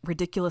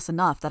ridiculous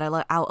enough that I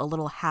let out a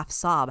little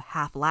half-sob,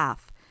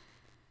 half-laugh,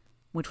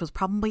 which was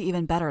probably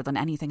even better than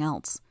anything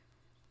else.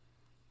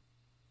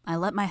 I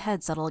let my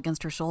head settle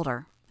against her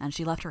shoulder, and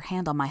she left her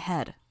hand on my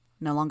head,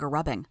 no longer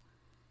rubbing.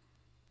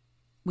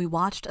 We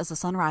watched as the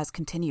sunrise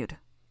continued,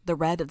 the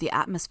red of the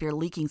atmosphere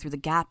leaking through the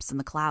gaps in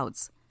the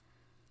clouds.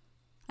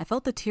 I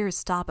felt the tears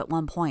stop at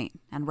one point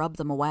and rubbed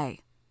them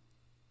away.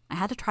 I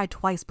had to try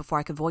twice before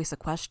I could voice a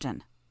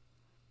question.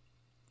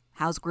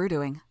 "How's Gru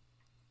doing?"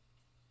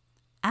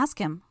 "Ask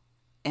him,"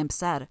 Imp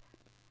said.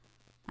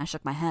 I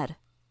shook my head.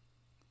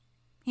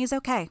 "He's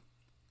okay.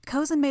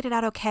 Cozen made it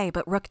out okay,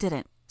 but Rook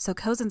didn't, so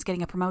Cozen's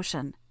getting a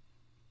promotion."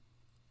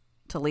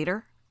 "To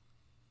leader?"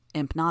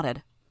 Imp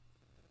nodded.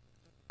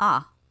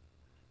 "Ah.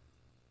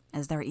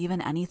 Is there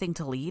even anything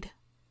to lead?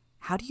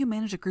 How do you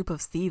manage a group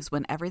of thieves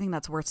when everything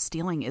that's worth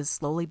stealing is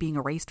slowly being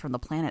erased from the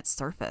planet's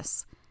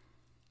surface?"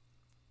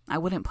 I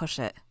wouldn't push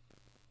it.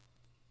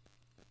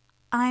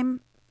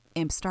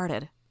 Imp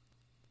started.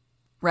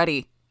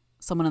 "Ready,"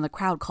 someone in the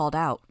crowd called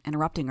out,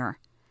 interrupting her.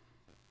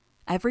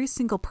 Every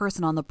single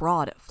person on the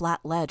broad,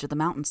 flat ledge of the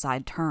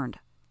mountainside turned.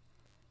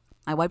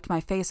 I wiped my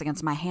face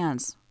against my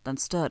hands, then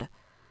stood,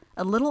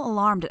 a little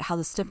alarmed at how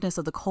the stiffness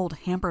of the cold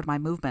hampered my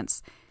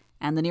movements,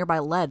 and the nearby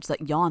ledge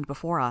that yawned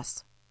before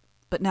us.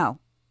 But no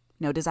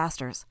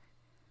disasters.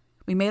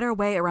 We made our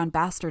way around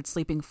Bastard's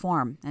sleeping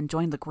form and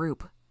joined the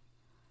group.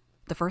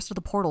 The first of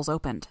the portals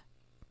opened.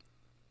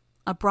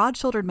 A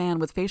broad-shouldered man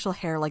with facial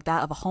hair like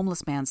that of a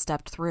homeless man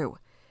stepped through.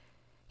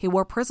 He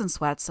wore prison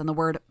sweats and the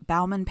word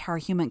Bauman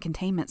Parahuman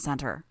Containment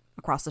Center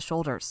across the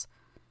shoulders.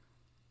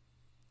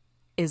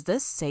 "Is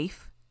this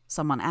safe?"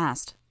 someone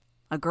asked,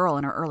 a girl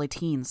in her early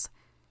teens.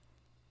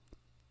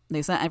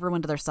 "They sent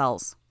everyone to their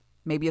cells.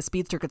 Maybe a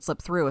speedster could slip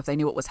through if they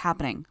knew what was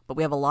happening, but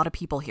we have a lot of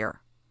people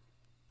here,"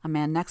 a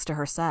man next to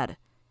her said.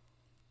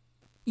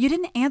 "You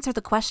didn't answer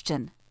the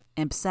question,"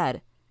 Imp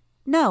said.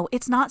 "No,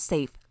 it's not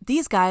safe.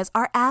 These guys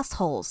are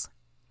assholes."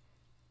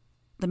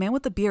 The man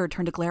with the beard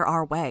turned to glare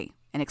our way,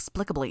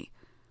 inexplicably,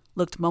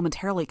 looked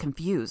momentarily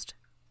confused,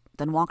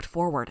 then walked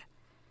forward.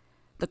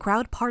 The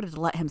crowd parted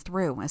to let him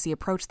through as he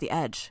approached the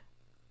edge.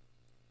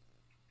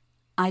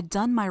 I'd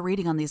done my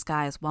reading on these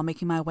guys while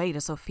making my way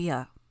to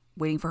Sophia,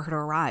 waiting for her to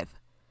arrive.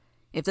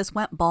 If this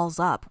went balls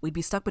up, we'd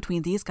be stuck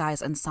between these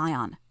guys and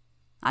Scion.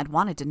 I'd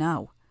wanted to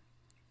know.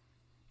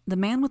 The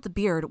man with the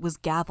beard was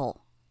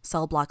Gavel,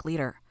 cell block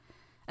leader,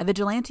 a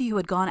vigilante who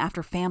had gone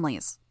after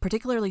families,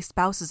 particularly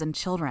spouses and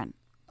children.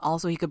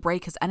 Also, he could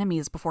break his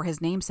enemies before his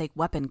namesake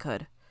weapon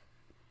could.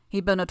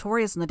 He'd been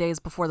notorious in the days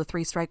before the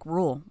three-strike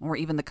rule, or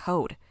even the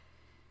code.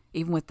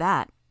 Even with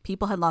that,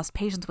 people had lost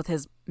patience with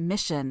his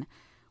mission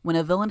when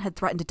a villain had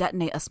threatened to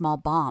detonate a small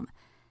bomb,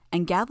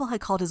 and Gavel had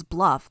called his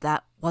bluff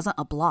that wasn't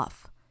a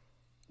bluff.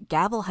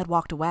 Gavel had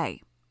walked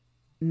away.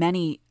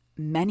 Many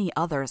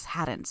others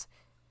hadn't.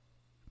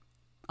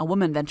 A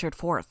woman ventured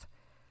forth.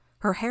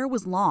 Her hair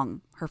was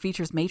long, her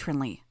features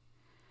matronly.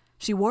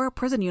 She wore a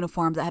prison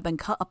uniform that had been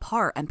cut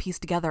apart and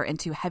pieced together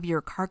into heavier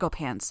cargo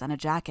pants and a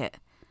jacket.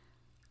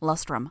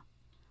 Lustrum.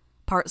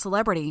 Part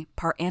celebrity,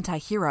 part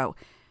anti-hero,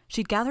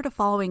 she'd gathered a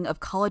following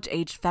of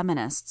college-aged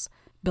feminists,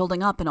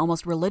 building up an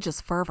almost religious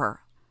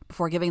fervor,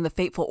 before giving the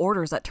fateful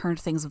orders that turned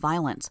things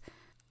violent,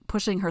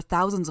 pushing her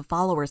thousands of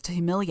followers to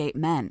humiliate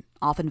men,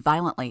 often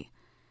violently.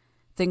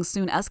 Things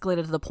soon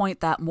escalated to the point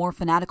that more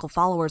fanatical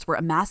followers were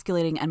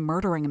emasculating and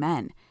murdering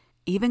men,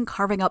 even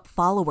carving up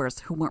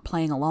followers who weren't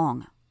playing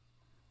along.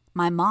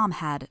 My mom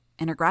had,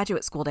 in her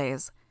graduate school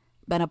days,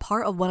 been a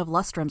part of one of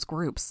Lustrom's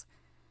groups.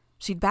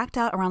 She'd backed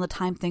out around the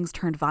time things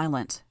turned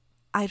violent.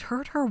 I'd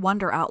heard her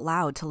wonder out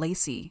loud to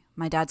Lacey,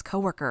 my dad's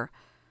coworker,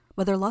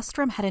 whether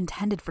Lustrom had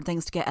intended for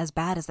things to get as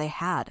bad as they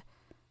had.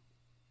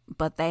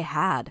 But they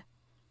had.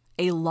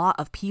 A lot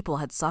of people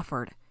had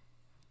suffered.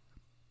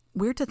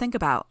 Weird to think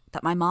about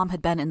that my mom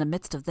had been in the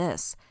midst of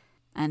this,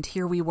 and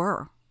here we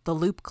were, the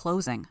loop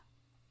closing.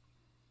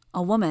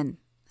 A woman,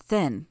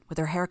 thin, with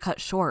her hair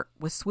cut short,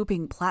 with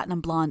swooping platinum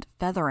blonde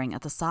feathering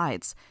at the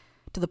sides,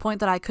 to the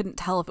point that I couldn't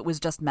tell if it was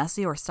just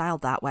messy or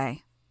styled that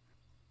way.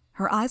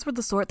 Her eyes were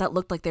the sort that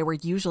looked like they were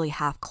usually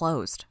half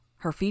closed,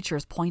 her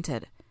features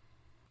pointed.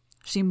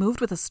 She moved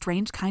with a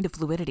strange kind of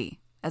fluidity,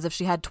 as if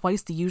she had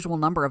twice the usual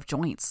number of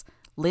joints,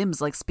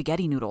 limbs like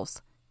spaghetti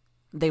noodles.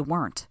 They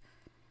weren't.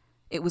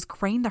 It was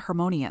Crane the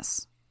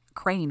Harmonious,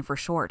 Crane for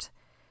short.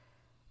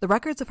 The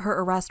records of her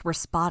arrest were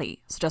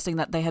spotty, suggesting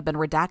that they had been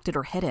redacted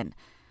or hidden,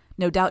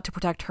 no doubt to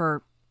protect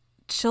her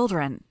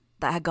children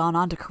that had gone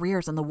on to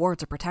careers in the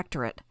wards or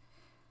protectorate.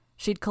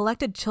 She'd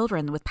collected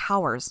children with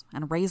powers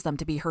and raised them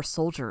to be her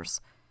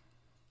soldiers.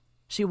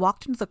 She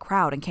walked into the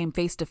crowd and came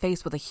face to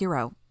face with a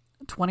hero,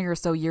 20 or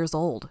so years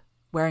old,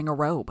 wearing a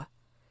robe.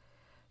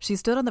 She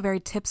stood on the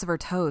very tips of her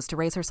toes to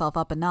raise herself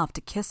up enough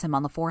to kiss him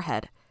on the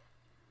forehead.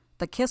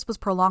 The kiss was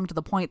prolonged to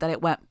the point that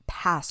it went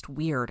past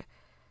weird.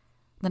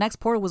 The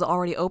next portal was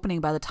already opening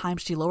by the time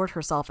she lowered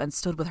herself and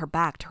stood with her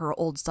back to her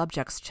old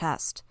subject's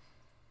chest.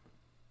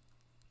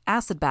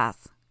 Acid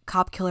Bath,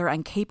 cop killer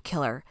and cape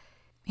killer,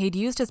 he'd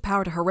used his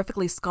power to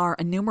horrifically scar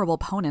innumerable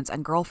opponents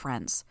and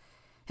girlfriends.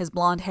 His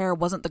blonde hair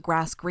wasn't the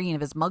grass green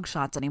of his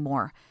mugshots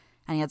anymore,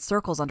 and he had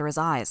circles under his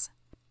eyes.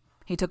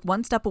 He took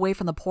one step away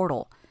from the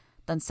portal,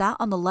 then sat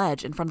on the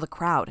ledge in front of the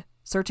crowd,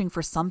 searching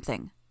for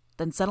something,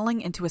 then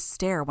settling into a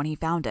stare when he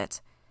found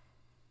it.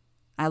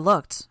 I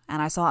looked,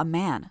 and I saw a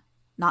man,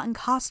 not in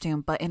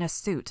costume but in a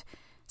suit,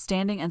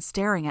 standing and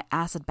staring at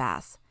Acid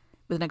Bath,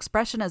 with an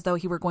expression as though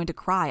he were going to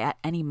cry at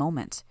any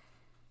moment.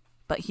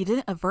 But he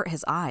didn't avert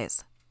his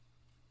eyes.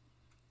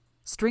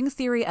 String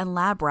Theory and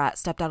Lab Rat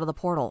stepped out of the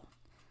portal.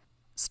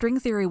 String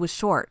Theory was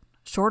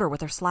shorter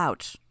with her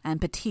slouch,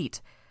 and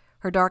petite,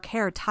 her dark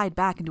hair tied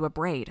back into a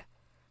braid,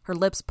 her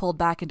lips pulled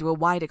back into a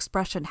wide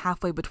expression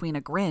halfway between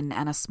a grin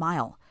and a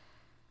smile.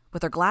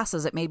 With her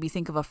glasses, it made me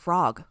think of a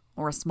frog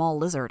or a small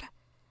lizard.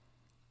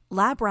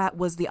 Lab Rat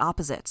was the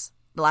opposite,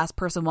 the last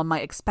person one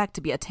might expect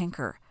to be a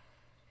tinker.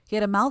 He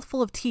had a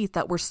mouthful of teeth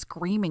that were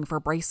screaming for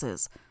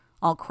braces,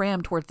 all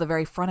crammed towards the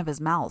very front of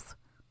his mouth,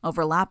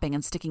 overlapping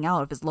and sticking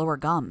out of his lower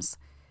gums.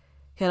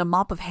 He had a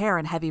mop of hair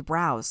and heavy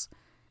brows,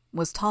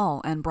 was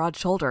tall and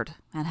broad-shouldered,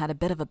 and had a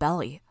bit of a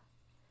belly.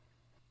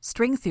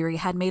 String Theory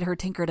had made her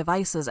tinker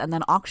devices and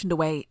then auctioned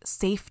away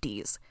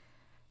safeties.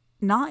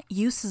 Not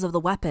uses of the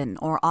weapon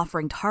or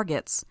offering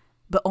targets,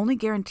 but only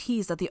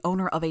guarantees that the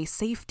owner of a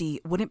safety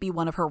wouldn't be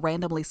one of her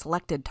randomly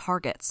selected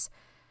targets.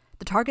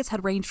 The targets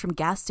had ranged from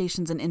gas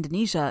stations in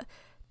Indonesia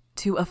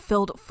to a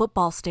filled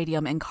football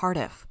stadium in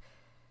Cardiff.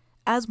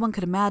 As one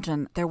could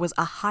imagine, there was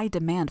a high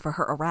demand for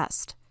her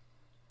arrest.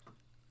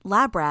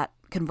 Lab Rat,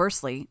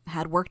 conversely,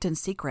 had worked in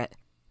secret,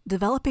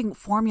 developing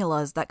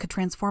formulas that could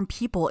transform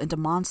people into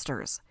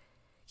monsters.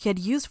 He had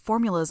used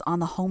formulas on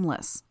the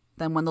homeless,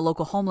 then when the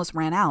local homeless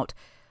ran out,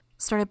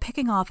 started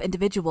picking off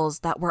individuals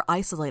that were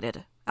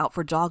isolated, out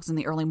for jogs in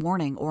the early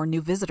morning or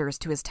new visitors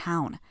to his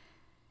town.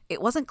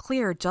 It wasn't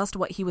clear just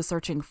what he was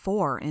searching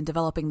for in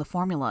developing the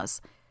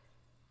formulas.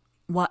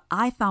 What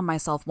I found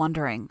myself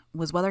wondering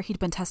was whether he'd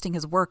been testing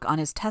his work on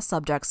his test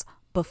subjects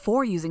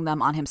before using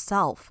them on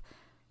himself,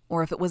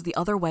 or if it was the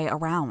other way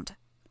around.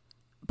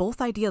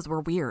 Both ideas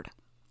were weird,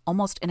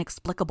 almost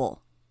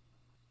inexplicable.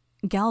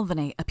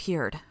 Galvanate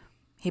appeared.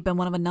 He'd been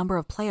one of a number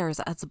of players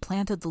that had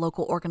supplanted the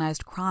local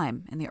organized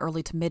crime in the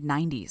early to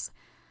mid-90s.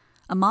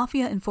 A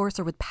mafia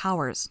enforcer with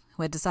powers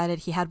who had decided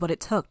he had what it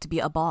took to be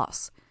a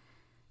boss.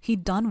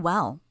 He'd done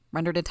well,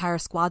 rendered entire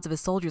squads of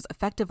his soldiers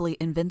effectively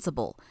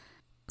invincible,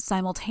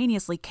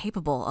 simultaneously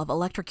capable of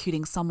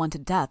electrocuting someone to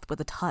death with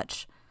a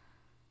touch.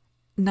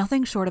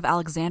 Nothing short of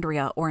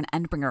Alexandria or an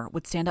Endbringer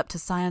would stand up to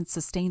Sion's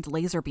sustained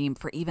laser beam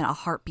for even a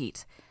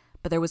heartbeat,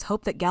 but there was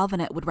hope that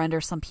Galvanate would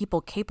render some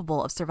people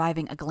capable of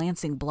surviving a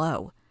glancing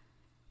blow.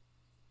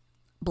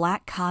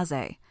 Black Kaze,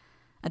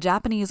 a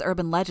Japanese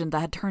urban legend that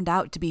had turned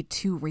out to be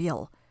too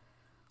real.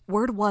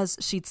 Word was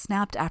she'd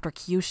snapped after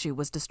Kyushu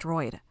was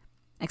destroyed,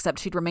 except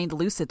she'd remained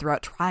lucid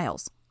throughout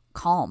trials,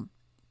 calm,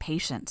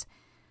 patient.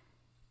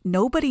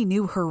 Nobody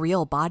knew her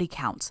real body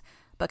count,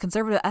 but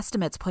conservative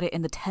estimates put it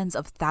in the tens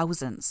of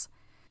thousands.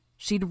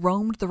 She'd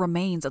roamed the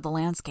remains of the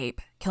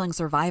landscape, killing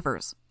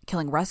survivors,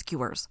 killing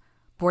rescuers,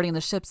 boarding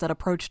the ships that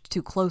approached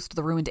too close to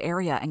the ruined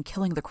area and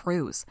killing the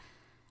crews,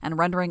 and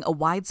rendering a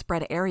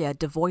widespread area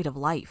devoid of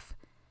life.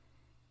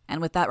 And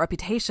with that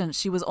reputation,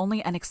 she was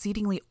only an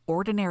exceedingly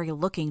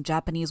ordinary-looking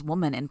Japanese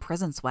woman in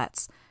prison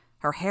sweats,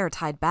 her hair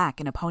tied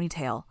back in a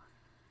ponytail.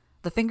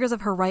 The fingers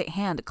of her right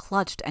hand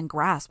clutched and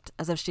grasped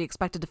as if she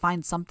expected to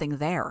find something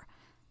there,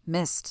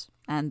 missed,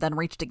 and then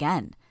reached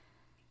again.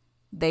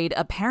 They'd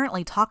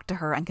apparently talked to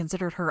her and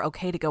considered her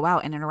okay to go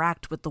out and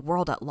interact with the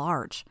world at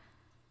large.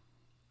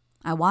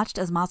 I watched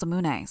as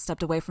Masamune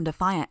stepped away from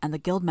Defiant and the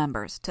guild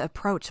members to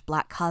approach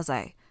Black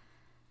Kaze.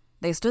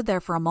 They stood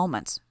there for a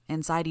moment,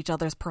 inside each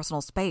other's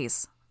personal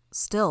space,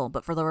 still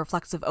but for the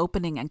reflexive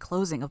opening and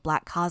closing of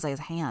Black Kaze's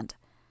hand.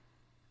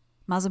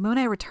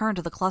 Masamune returned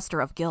to the cluster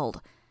of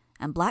guild,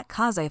 and Black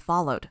Kaze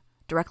followed,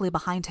 directly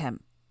behind him,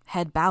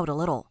 head bowed a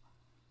little.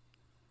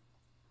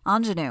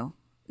 Ingenue,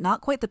 not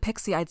quite the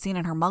pixie I'd seen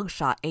in her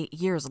mugshot 8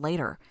 years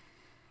later.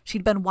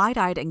 She'd been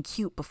wide-eyed and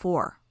cute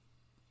before.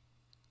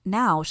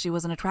 Now she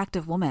was an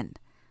attractive woman,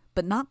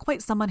 but not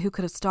quite someone who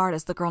could have starred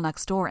as the girl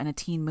next door in a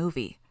teen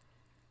movie.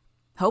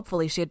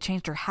 Hopefully she had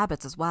changed her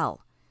habits as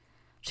well.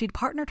 She'd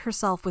partnered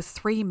herself with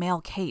 3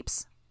 male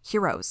capes,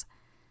 heroes.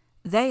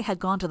 They had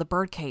gone to the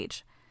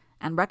birdcage,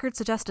 and records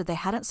suggested they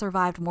hadn't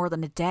survived more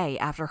than a day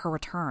after her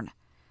return.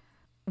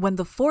 When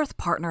the 4th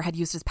partner had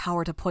used his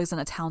power to poison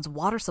a town's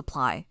water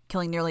supply,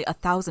 killing nearly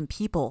 1,000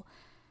 people,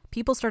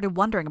 people started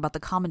wondering about the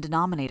common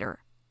denominator,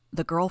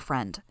 the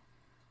girlfriend.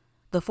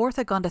 The 4th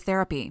had gone to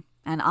therapy,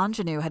 and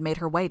Ingenue had made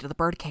her way to the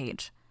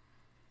birdcage.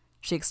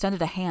 She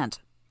extended a hand,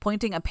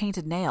 pointing a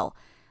painted nail,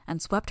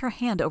 and swept her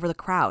hand over the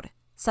crowd,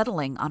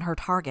 settling on her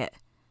target.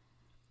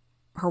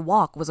 Her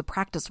walk was a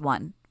practiced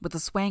one, with the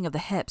swaying of the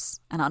hips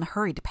and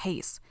unhurried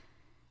pace.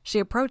 She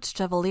approached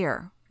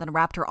Chevalier, then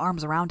wrapped her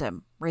arms around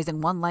him, raising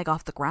one leg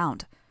off the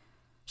ground.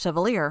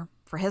 Chevalier,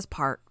 for his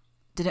part,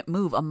 didn't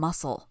move a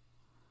muscle.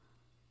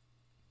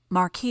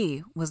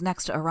 Marquis was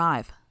next to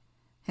arrive.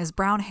 His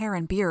brown hair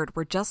and beard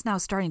were just now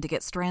starting to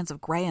get strands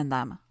of gray in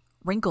them,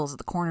 wrinkles at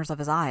the corners of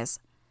his eyes.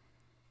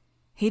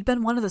 He'd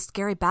been one of the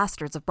scary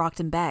bastards of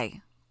Brockton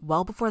Bay,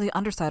 well before the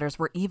Undersiders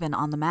were even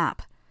on the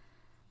map.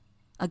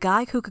 A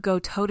guy who could go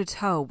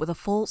toe-to-toe with a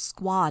full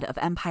squad of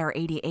Empire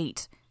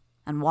 88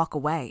 and walk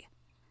away.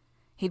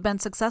 He'd been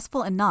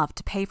successful enough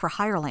to pay for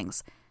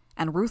hirelings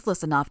and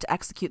ruthless enough to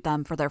execute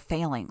them for their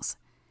failings.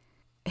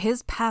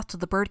 His path to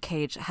the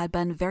birdcage had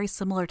been very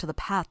similar to the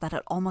path that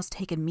had almost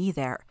taken me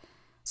there.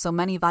 So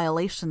many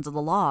violations of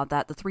the law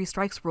that the 3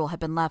 strikes rule had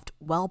been left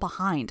well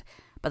behind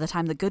by the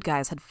time the good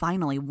guys had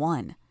finally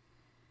won.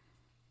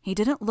 He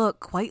didn't look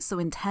quite so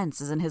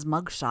intense as in his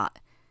mugshot.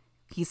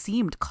 He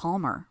seemed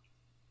calmer,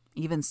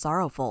 even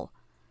sorrowful.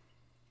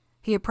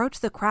 He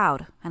approached the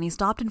crowd, and he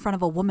stopped in front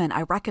of a woman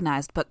I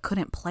recognized but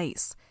couldn't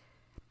place.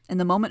 In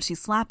the moment she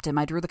slapped him,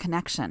 I drew the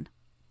connection.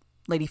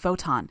 Lady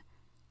Photon,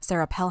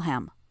 Sarah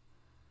Pelham.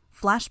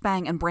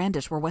 Flashbang and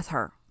Brandish were with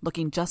her,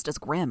 looking just as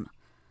grim.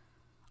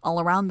 All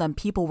around them,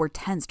 people were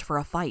tensed for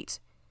a fight.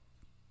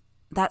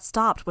 That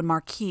stopped when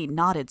Marquis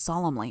nodded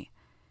solemnly.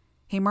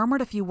 He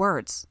murmured a few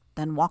words,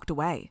 then walked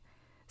away,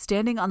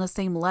 standing on the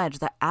same ledge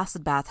that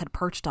Acid Bath had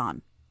perched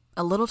on,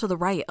 a little to the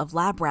right of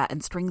Lab Rat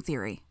and String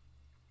Theory.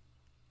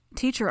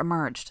 Teacher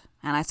emerged,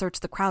 and I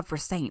searched the crowd for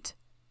Saint.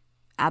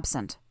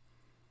 Absent.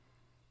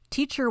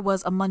 Teacher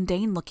was a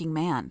mundane-looking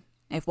man.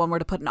 If one were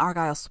to put an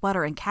Argyle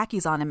sweater and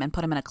khakis on him and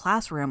put him in a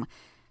classroom,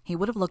 he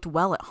would have looked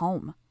well at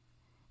home.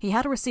 He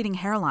had a receding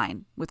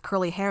hairline, with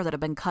curly hair that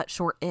had been cut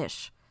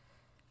short-ish.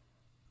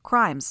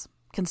 Crimes.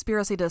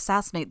 Conspiracy to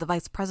assassinate the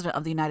Vice President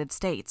of the United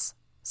States.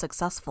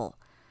 Successful.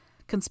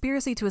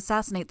 Conspiracy to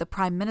assassinate the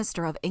Prime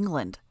Minister of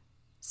England.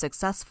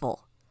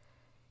 Successful.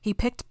 He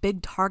picked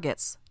big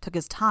targets, took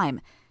his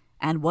time,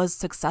 and was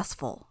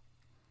successful.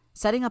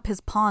 Setting up his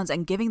pawns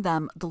and giving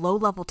them the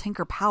low-level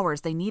tinker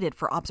powers they needed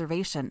for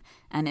observation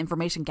and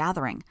information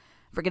gathering,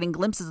 for getting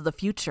glimpses of the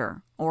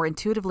future, or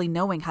intuitively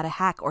knowing how to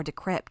hack or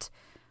decrypt,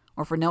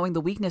 or for knowing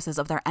the weaknesses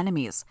of their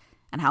enemies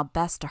and how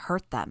best to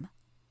hurt them.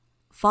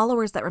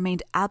 Followers that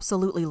remained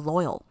absolutely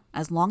loyal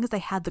as long as they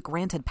had the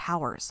granted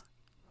powers.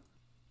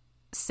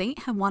 Saint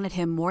had wanted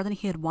him more than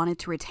he had wanted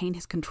to retain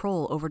his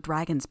control over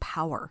Dragon's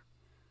power.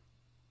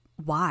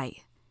 Why?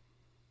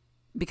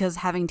 Because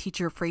having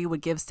Teacher free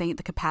would give Saint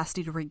the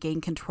capacity to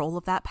regain control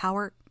of that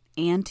power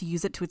and to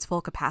use it to its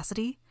full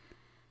capacity?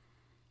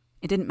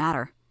 It didn't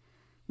matter.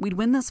 We'd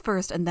win this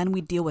first and then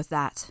we'd deal with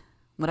that.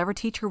 Whatever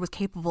Teacher was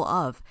capable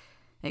of,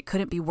 it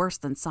couldn't be worse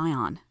than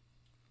Scion.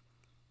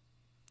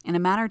 In a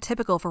manner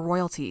typical for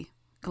royalty,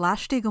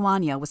 Glashti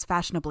Gawanya was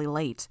fashionably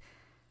late.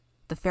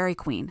 The Fairy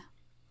Queen.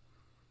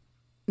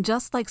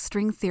 Just like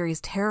String Theory's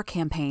terror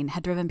campaign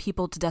had driven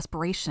people to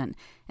desperation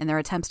in their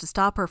attempts to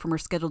stop her from her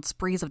scheduled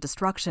sprees of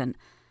destruction,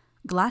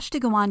 Glashti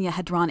Gawanya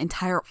had drawn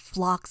entire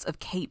flocks of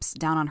capes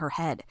down on her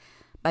head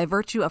by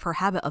virtue of her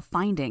habit of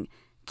finding,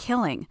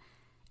 killing,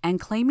 and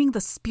claiming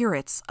the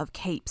spirits of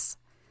capes.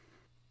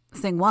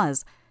 Thing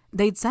was,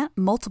 they'd sent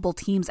multiple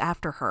teams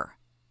after her,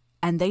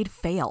 and they'd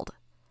failed.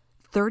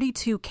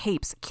 32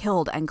 capes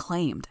killed and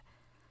claimed.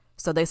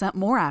 So they sent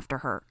more after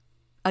her.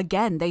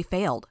 Again, they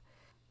failed.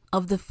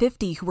 Of the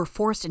 50 who were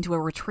forced into a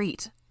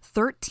retreat,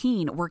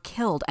 13 were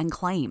killed and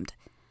claimed.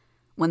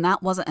 When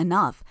that wasn't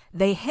enough,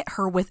 they hit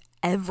her with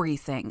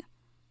everything,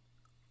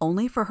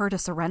 only for her to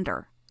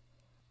surrender.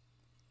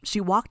 She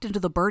walked into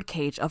the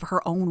birdcage of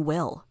her own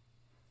will.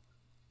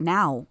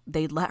 Now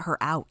they'd let her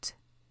out.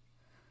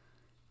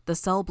 The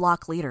cell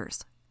block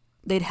leaders.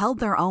 They'd held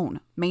their own,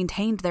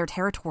 maintained their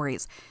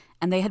territories,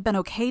 and they had been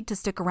okayed to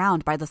stick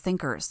around by the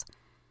thinkers.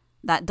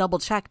 That double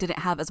check didn't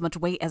have as much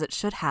weight as it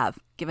should have,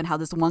 given how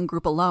this one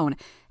group alone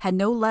had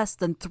no less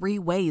than 3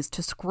 ways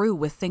to screw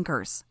with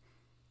thinkers.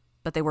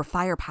 But they were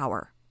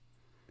firepower.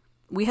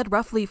 We had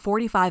roughly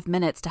 45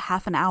 minutes to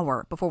half an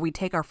hour before we'd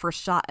take our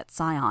first shot at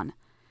Scion.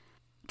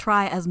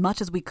 Try as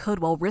much as we could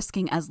while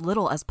risking as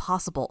little as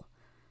possible.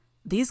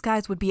 These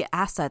guys would be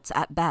assets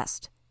at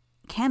best,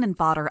 cannon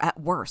fodder at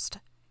worst.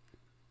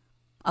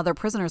 Other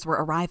prisoners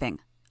were arriving.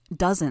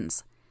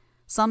 Dozens.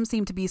 Some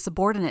seemed to be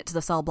subordinate to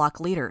the cell block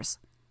leaders.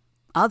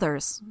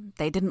 Others,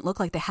 they didn't look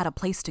like they had a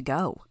place to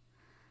go.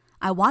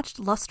 I watched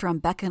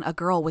Lustrum beckon a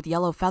girl with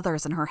yellow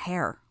feathers in her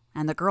hair,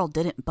 and the girl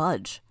didn't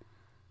budge.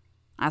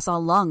 I saw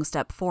Lung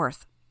step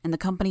forth, in the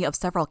company of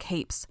several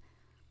capes.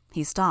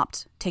 He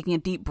stopped, taking a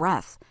deep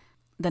breath,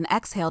 then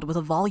exhaled with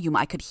a volume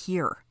I could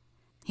hear.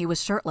 He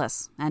was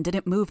shirtless and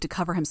didn't move to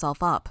cover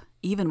himself up,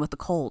 even with the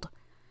cold.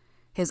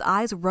 His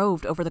eyes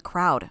roved over the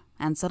crowd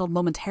and settled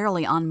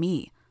momentarily on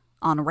me,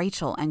 on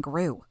Rachel and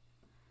Gru.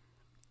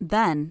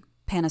 Then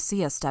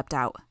Panacea stepped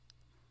out.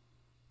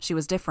 She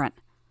was different.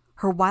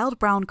 Her wild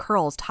brown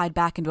curls tied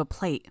back into a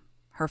plait,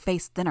 her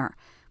face thinner,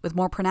 with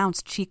more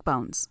pronounced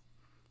cheekbones.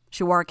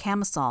 She wore a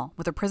camisole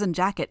with a prison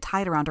jacket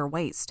tied around her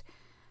waist.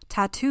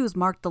 Tattoos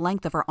marked the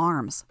length of her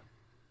arms.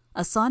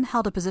 A sun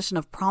held a position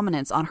of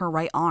prominence on her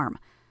right arm,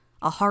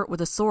 a heart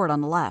with a sword on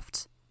the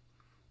left.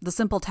 The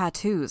simple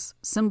tattoos,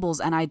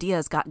 symbols, and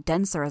ideas got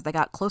denser as they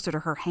got closer to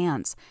her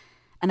hands,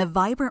 and a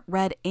vibrant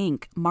red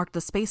ink marked the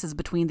spaces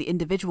between the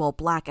individual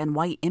black and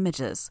white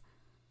images.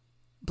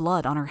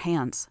 Blood on her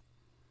hands.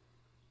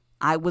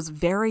 I was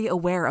very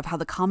aware of how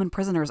the common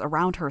prisoners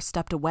around her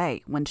stepped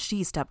away when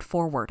she stepped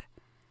forward.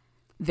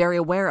 Very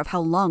aware of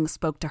how Lung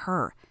spoke to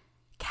her,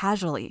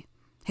 casually,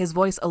 his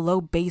voice a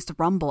low-bassed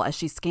rumble as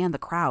she scanned the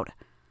crowd.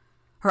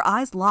 Her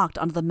eyes locked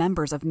onto the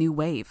members of New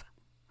Wave,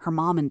 her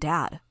mom and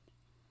dad.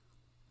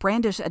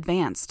 Brandish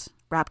advanced,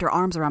 wrapped her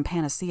arms around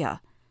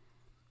Panacea.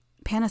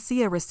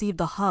 Panacea received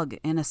the hug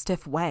in a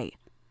stiff way.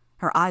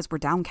 Her eyes were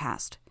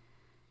downcast.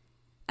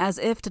 As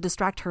if to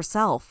distract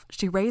herself,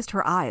 she raised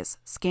her eyes,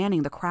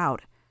 scanning the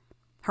crowd.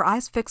 Her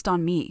eyes fixed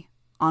on me,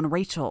 on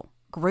Rachel,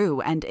 Gru,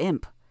 and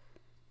Imp.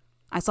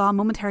 I saw a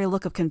momentary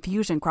look of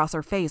confusion cross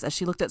her face as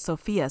she looked at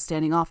Sophia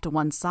standing off to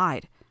one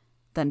side,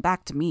 then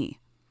back to me.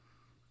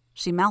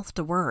 She mouthed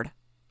a word.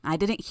 I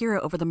didn't hear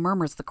it over the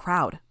murmurs of the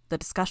crowd, the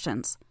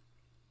discussions.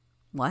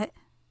 What?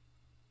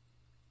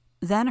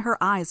 Then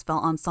her eyes fell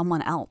on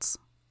someone else,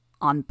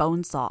 on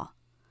Bonesaw.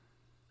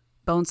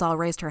 Bonesaw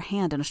raised her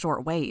hand in a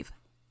short wave.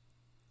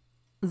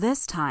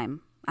 This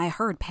time, I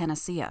heard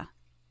Panacea.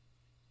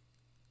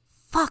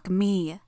 "Fuck me,"